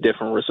to get a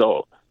different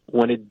result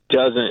when it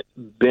doesn't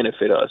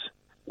benefit us,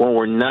 when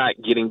we're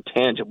not getting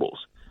tangibles?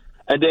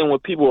 And then when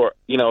people are,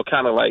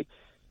 kind of like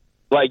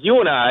you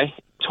and I,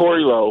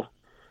 Tory Lowe,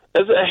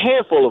 there's a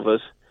handful of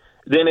us,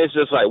 then it's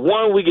just like,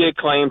 one, we get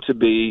claimed to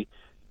be,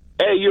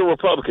 hey, you're a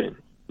Republican.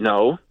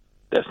 No,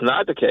 that's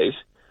not the case,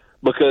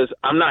 because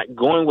I'm not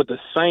going with the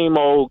same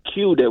old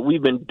cue that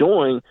we've been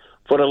doing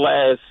for the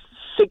last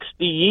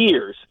 60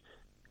 years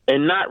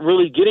and not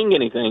really getting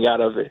anything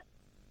out of it.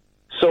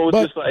 So it's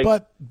just like...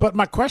 But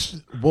my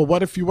question, well,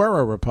 what if you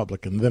were a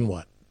Republican? Then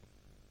what?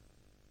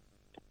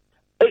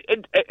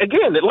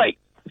 Again, like,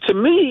 to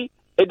me,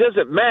 it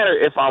doesn't matter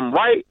if I'm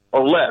right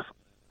or left.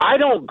 I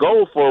don't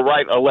go for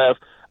right or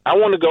left. I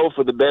want to go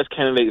for the best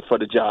candidate for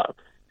the job.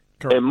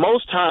 Correct. And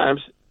most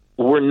times,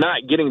 we're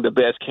not getting the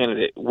best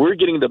candidate. We're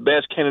getting the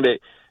best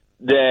candidate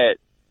that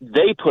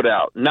they put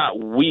out, not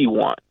we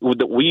want,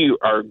 that we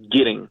are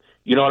getting.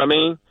 You know what I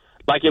mean?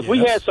 Like, if we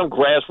had some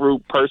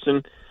grassroots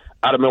person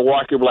out of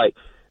Milwaukee, like,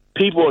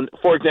 people,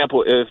 for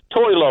example, if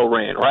Tory Lowe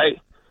ran,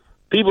 right?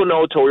 People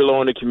know Tory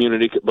Lowe in the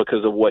community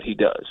because of what he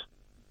does.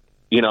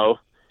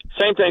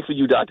 Same thing for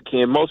you, Dr.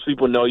 Ken. Most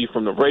people know you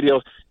from the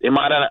radio. They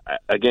might not,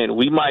 again,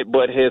 we might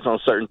butt heads on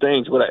certain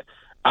things, but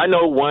I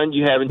know, one,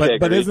 you have integrity.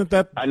 But isn't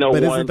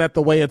that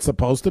the way it's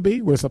supposed to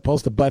be? We're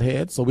supposed to butt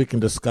heads so we can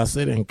discuss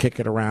it and kick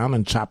it around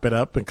and chop it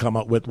up and come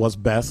up with what's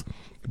best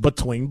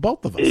between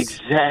both of us.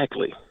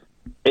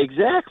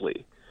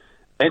 Exactly.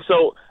 And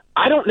so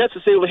I don't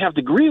necessarily have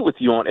to agree with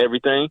you on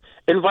everything,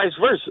 and vice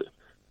versa.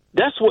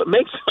 That's what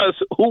makes us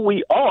who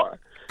we are.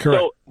 Correct.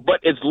 So,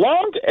 but as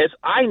long as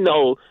I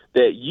know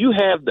that you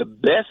have the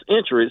best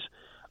interest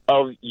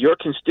of your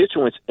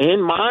constituents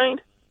in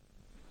mind,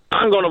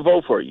 I'm going to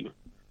vote for you.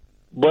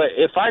 But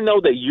if I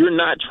know that you're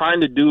not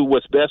trying to do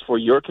what's best for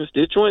your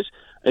constituents,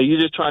 and you're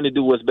just trying to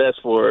do what's best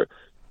for,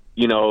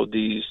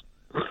 these,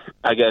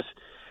 I guess,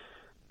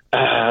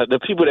 the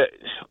people that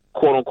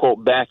quote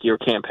unquote back your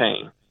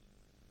campaign,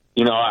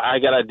 I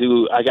gotta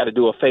do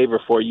a favor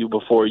for you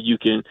before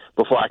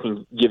I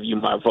can give you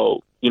my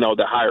vote.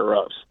 The higher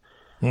ups,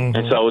 and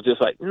so it's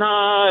just like,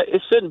 nah,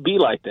 it shouldn't be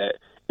like that.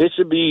 It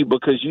should be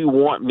because you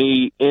want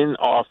me in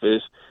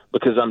office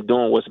because I'm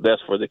doing what's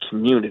best for the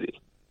community.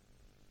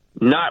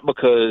 Not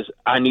because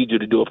I need you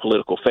to do a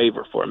political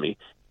favor for me,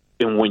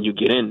 and when you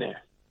get in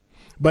there.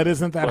 But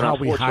isn't that how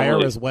we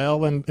hire as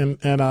well in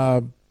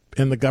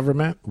the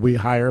government? We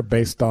hire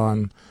based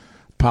on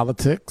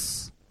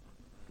politics.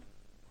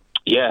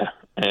 Yeah,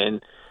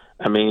 and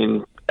I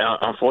mean,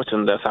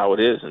 unfortunately, that's how it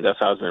is, and that's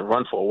how it's been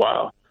run for a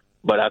while.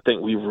 But I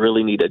think we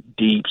really need a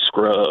deep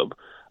scrub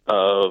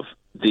of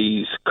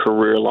these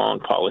career-long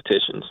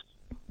politicians,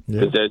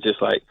 because they're just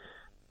like,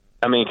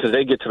 I mean, because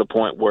they get to the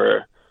point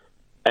where,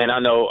 and I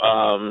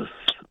know,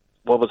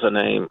 what was her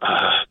name?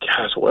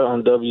 Gosh, well,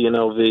 on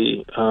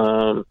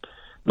WNLV,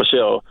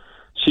 Michelle.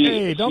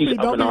 Don't be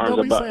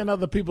saying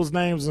other people's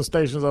names and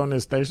stations on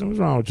this station. What's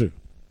wrong with you?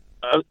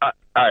 All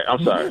right,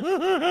 I'm sorry.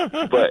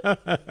 But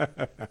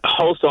a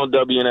host on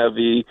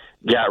WNLV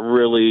got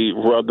really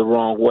rubbed the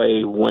wrong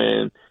way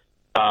when,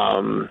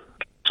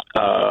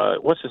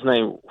 what's his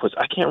name?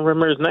 I can't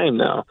remember his name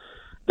now,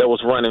 that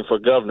was running for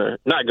governor,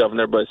 not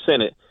governor, but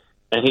Senate,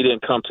 and he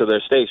didn't come to their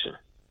station.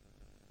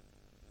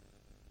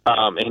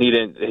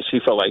 She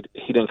felt like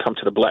he didn't come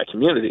to the black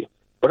community.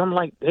 But I'm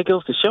like, it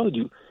goes to show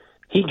you,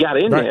 he got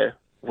in there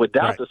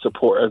without the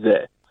support of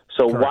that.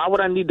 So why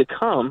would I need to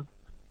come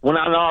when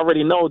I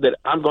already know that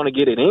I'm going to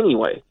get it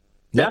anyway?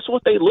 That's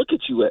what they look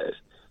at you as.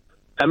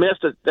 I mean,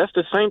 that's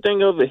the same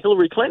thing of the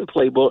Hillary Clinton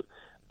playbook.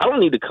 I don't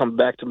need to come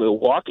back to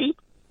Milwaukee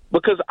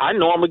because I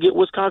know I'm going to get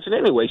Wisconsin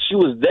anyway. She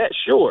was that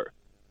sure.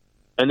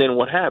 And then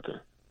what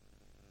happened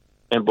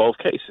in both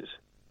cases?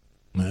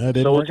 It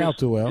didn't work out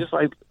too well. Just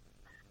like,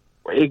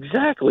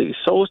 exactly.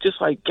 So it's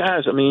just like,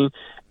 guys, I mean,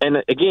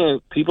 and again,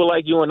 people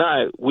like you and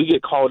I, we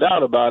get called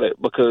out about it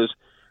because,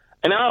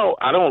 and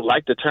I don't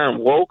like the term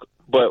woke,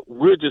 but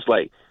we're just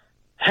like,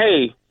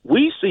 hey,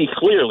 we see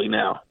clearly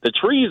now. The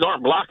trees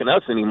aren't blocking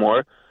us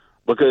anymore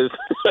because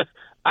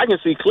I can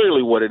see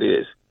clearly what it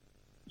is.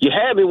 You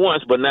had me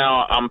once, but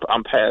now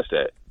I'm past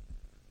that.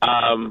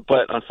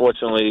 But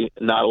unfortunately,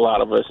 not a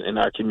lot of us in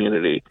our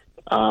community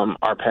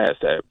are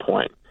past that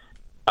point.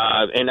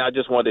 And I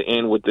just want to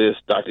end with this,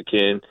 Dr.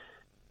 Ken.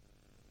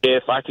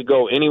 If I could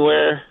go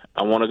anywhere,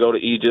 I want to go to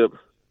Egypt.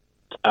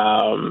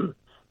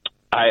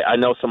 I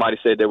know somebody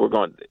said they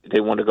wanted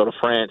to go to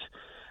France.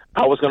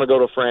 I was going to go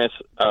to France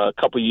a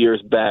couple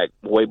years back,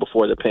 way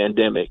before the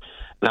pandemic,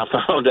 and I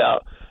found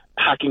out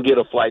I can get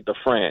a flight to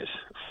France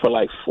for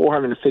like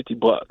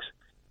 $450.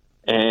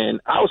 And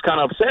I was kind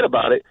of upset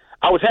about it.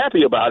 I was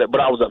happy about it, but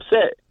I was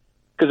upset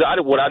because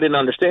what I didn't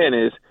understand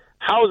is,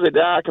 how is it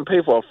that I can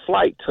pay for a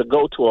flight to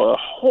go to a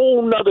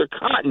whole nother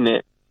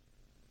continent,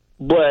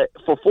 but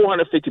for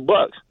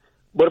 $450?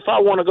 But if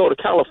I want to go to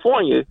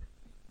California,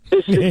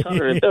 it's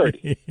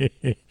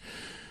 $630.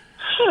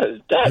 How does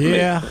that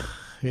make?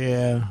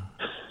 Yeah.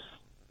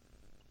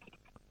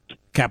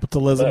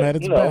 Capitalism at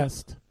its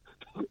best.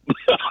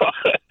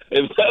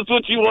 If that's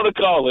what you want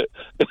to call it.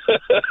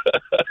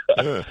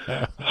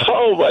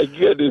 Oh, my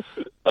goodness.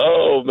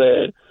 Oh,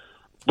 man.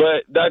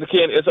 But, Dr.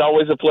 Ken, it's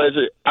always a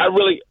pleasure. I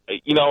really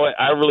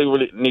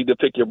need to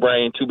pick your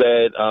brain. Too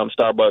bad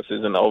Starbucks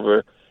isn't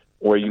over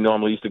where you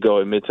normally used to go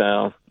in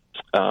Midtown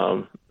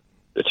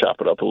to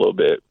chop it up a little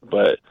bit.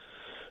 But,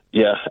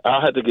 yeah,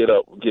 I'll have to get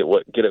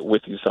it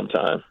with you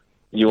sometime.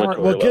 You and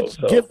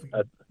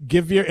Torilo.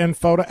 Give your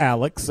info to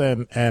Alex,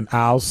 and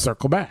I'll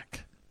circle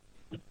back.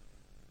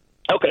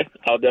 Okay,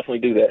 I'll definitely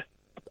do that.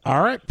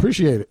 All right,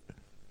 appreciate it.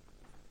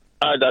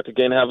 All right, Dr.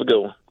 Ken, have a good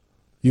one.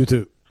 You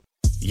too.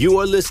 You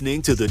are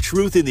listening to The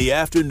Truth in the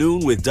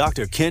Afternoon with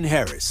Dr. Ken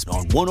Harris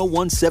on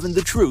 1017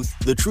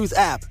 The Truth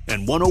app,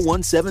 and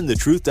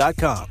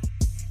 1017thetruth.com.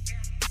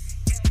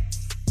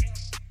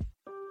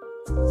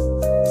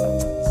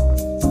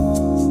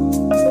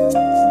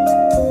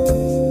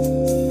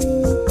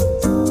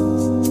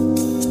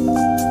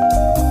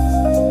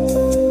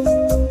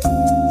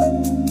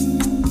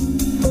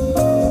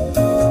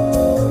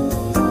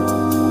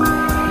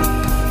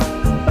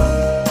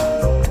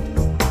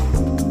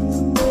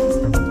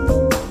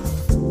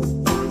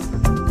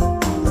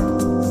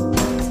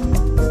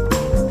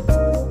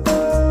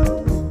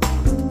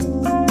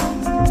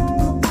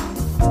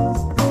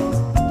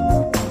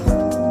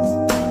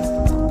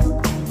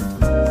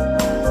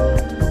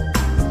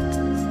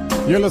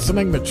 You're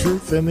listening to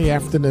Truth in the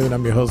Afternoon.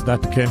 I'm your host,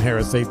 Dr. Ken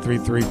Harris.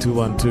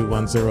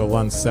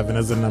 833-212-1017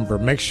 is the number.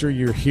 Make sure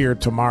you're here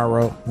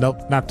tomorrow.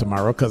 Nope, not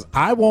tomorrow, because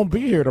I won't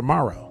be here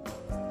tomorrow.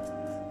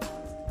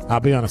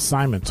 I'll be on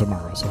assignment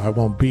tomorrow, so I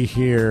won't be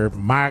here.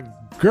 My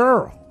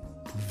girl,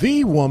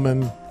 the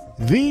woman,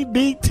 the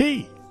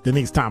DT,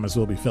 Denise Thomas,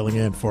 will be filling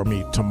in for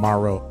me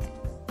tomorrow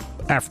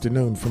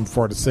afternoon from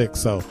 4 to 6.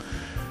 So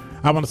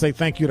I want to say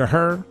thank you to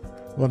her.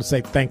 I want to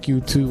say thank you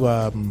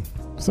to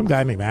some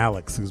guy named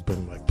Alex, who's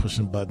been like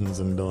pushing buttons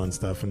and doing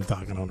stuff and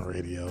talking on the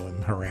radio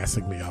and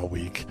harassing me all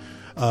week.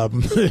 I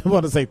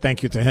want to say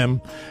thank you to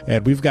him.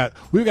 And we've got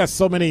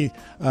so many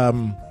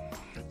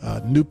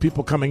new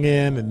people coming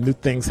in and new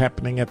things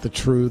happening at The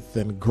Truth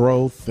and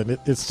growth, and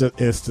it's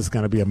just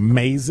going to be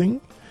amazing.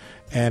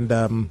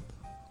 And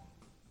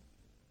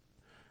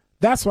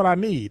that's what I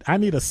need. I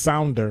need a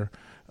sounder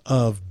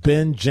of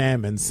Ben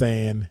Jammin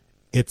saying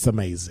it's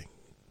amazing.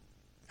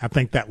 I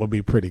think that would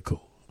be pretty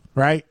cool,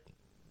 right?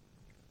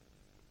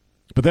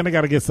 But then I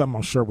got to get something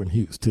on Sherwin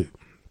Hughes, too.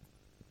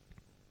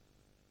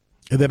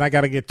 And then I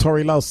got to get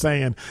Tori Lowe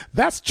saying,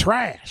 that's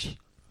trash.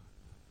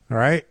 All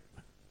right?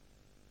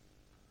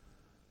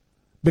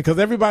 because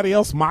everybody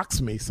else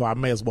mocks me, so I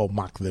may as well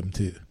mock them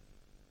too.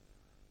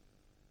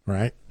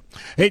 Right?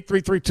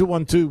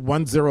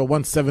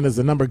 833-212-1017 is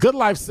the number. Good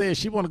Life says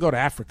she want to go to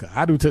Africa.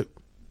 I do too.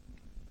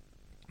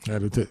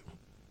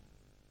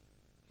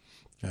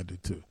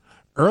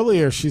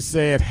 Earlier, she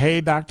said,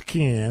 hey, Dr.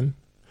 Ken,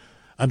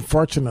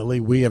 unfortunately,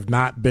 we have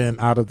not been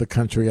out of the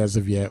country as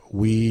of yet.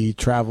 We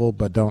travel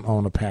but don't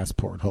own a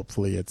passport.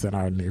 Hopefully, it's in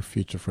our near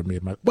future for me.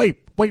 Wait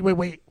a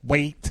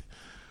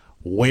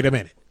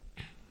minute.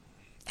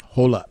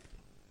 Hold up.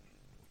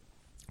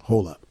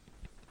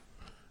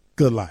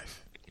 Good Life.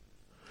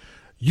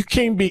 You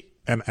can't be,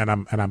 and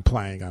I'm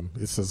playing.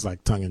 This is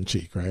like tongue in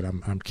cheek, right?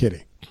 I'm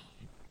kidding.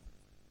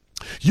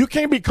 You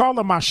can't be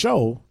calling my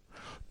show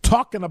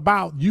talking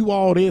about you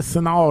all this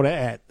and all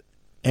that,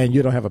 and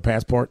you don't have a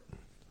passport.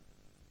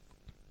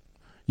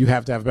 You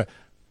have to have a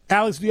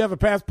Alex, do you have a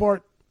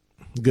passport?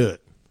 Good.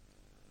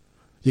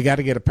 You got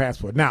to get a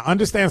passport. Now,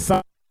 understand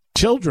some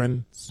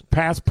children's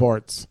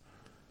passports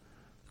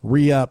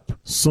re-up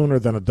sooner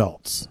than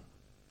adults.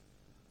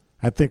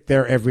 I think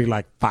they're every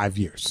 5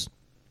 years.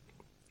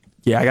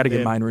 Yeah, I got to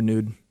get mine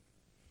renewed.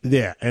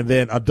 Yeah, and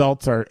then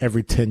adults are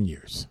every 10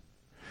 years.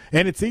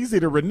 And it's easy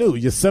to renew.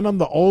 You send them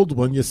the old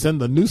one, you send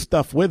the new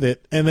stuff with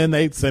it, and then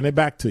they send it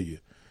back to you.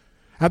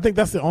 I think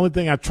that's the only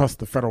thing I trust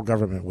the federal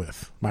government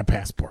with, my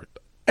passport.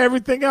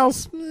 Everything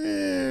else,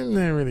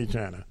 they're really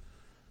trying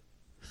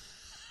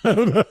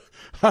to.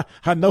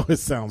 I know it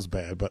sounds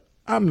bad, but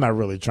I'm not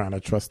really trying to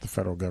trust the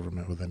federal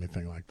government with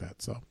anything like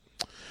that. So,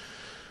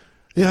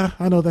 yeah,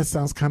 I know that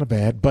sounds kind of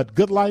bad, but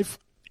Good Life,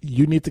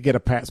 you need to get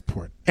a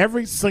passport.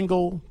 Every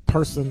single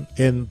person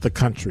in the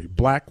country,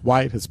 black,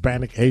 white,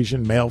 Hispanic,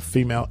 Asian, male,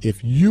 female,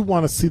 if you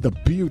want to see the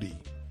beauty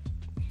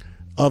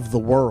of the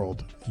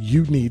world,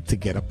 you need to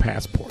get a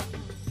passport.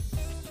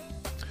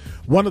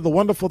 One of the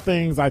wonderful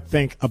things I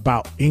think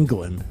about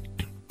England,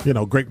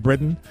 Great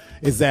Britain,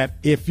 is that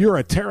if you're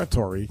a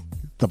territory,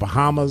 the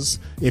Bahamas,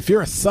 if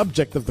you're a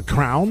subject of the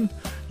crown,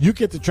 you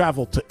get to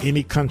travel to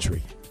any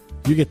country.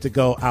 You get to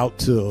go out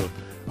to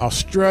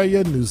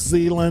Australia, New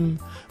Zealand,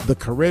 the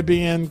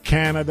Caribbean,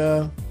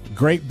 Canada,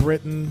 Great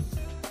Britain,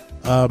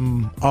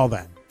 all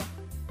that.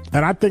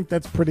 And I think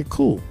that's pretty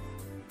cool,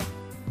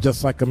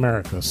 just like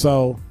America.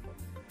 So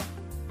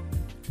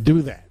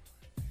do that.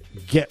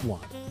 Get one.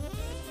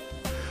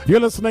 You're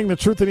listening to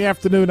Truth in the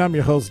Afternoon. I'm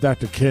your host,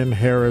 Dr. Ken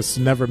Harris.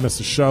 Never miss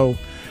a show.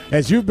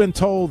 As you've been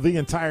told the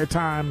entire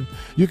time,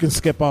 you can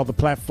skip all the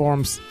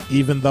platforms,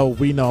 even though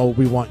we know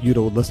we want you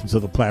to listen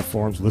to the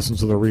platforms, listen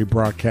to the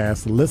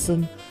rebroadcast,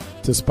 listen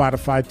to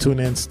Spotify,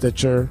 TuneIn,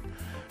 Stitcher,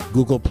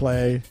 Google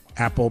Play,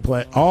 Apple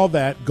Play, all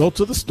that. Go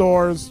to the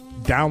stores,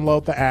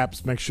 download the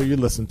apps, make sure you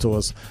listen to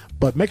us,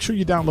 but make sure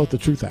you download the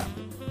Truth app,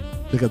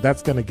 because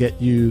that's going to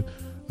get you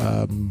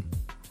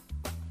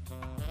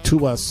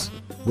to us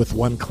with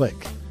one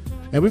click.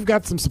 And we've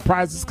got some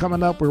surprises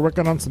coming up. We're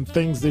working on some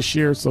things this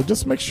year, so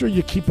just make sure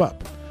you keep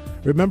up.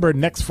 Remember,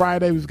 next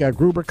Friday, we've got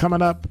Gruber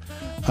coming up.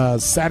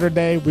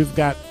 Saturday, we've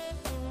got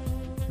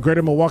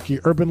Greater Milwaukee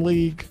Urban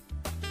League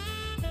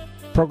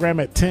program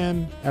at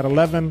 10, at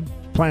 11,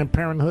 Planned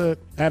Parenthood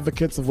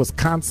Advocates of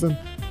Wisconsin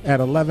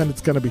at 11.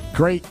 It's going to be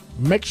great.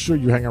 Make sure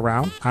you hang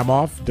around. I'm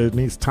off.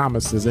 Denise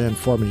Thomas is in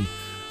for me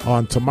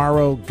on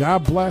tomorrow.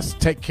 God bless.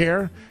 Take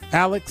care.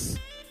 Alex,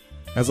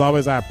 as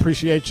always, I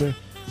appreciate you.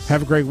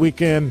 Have a great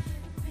weekend.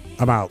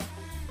 I'm out.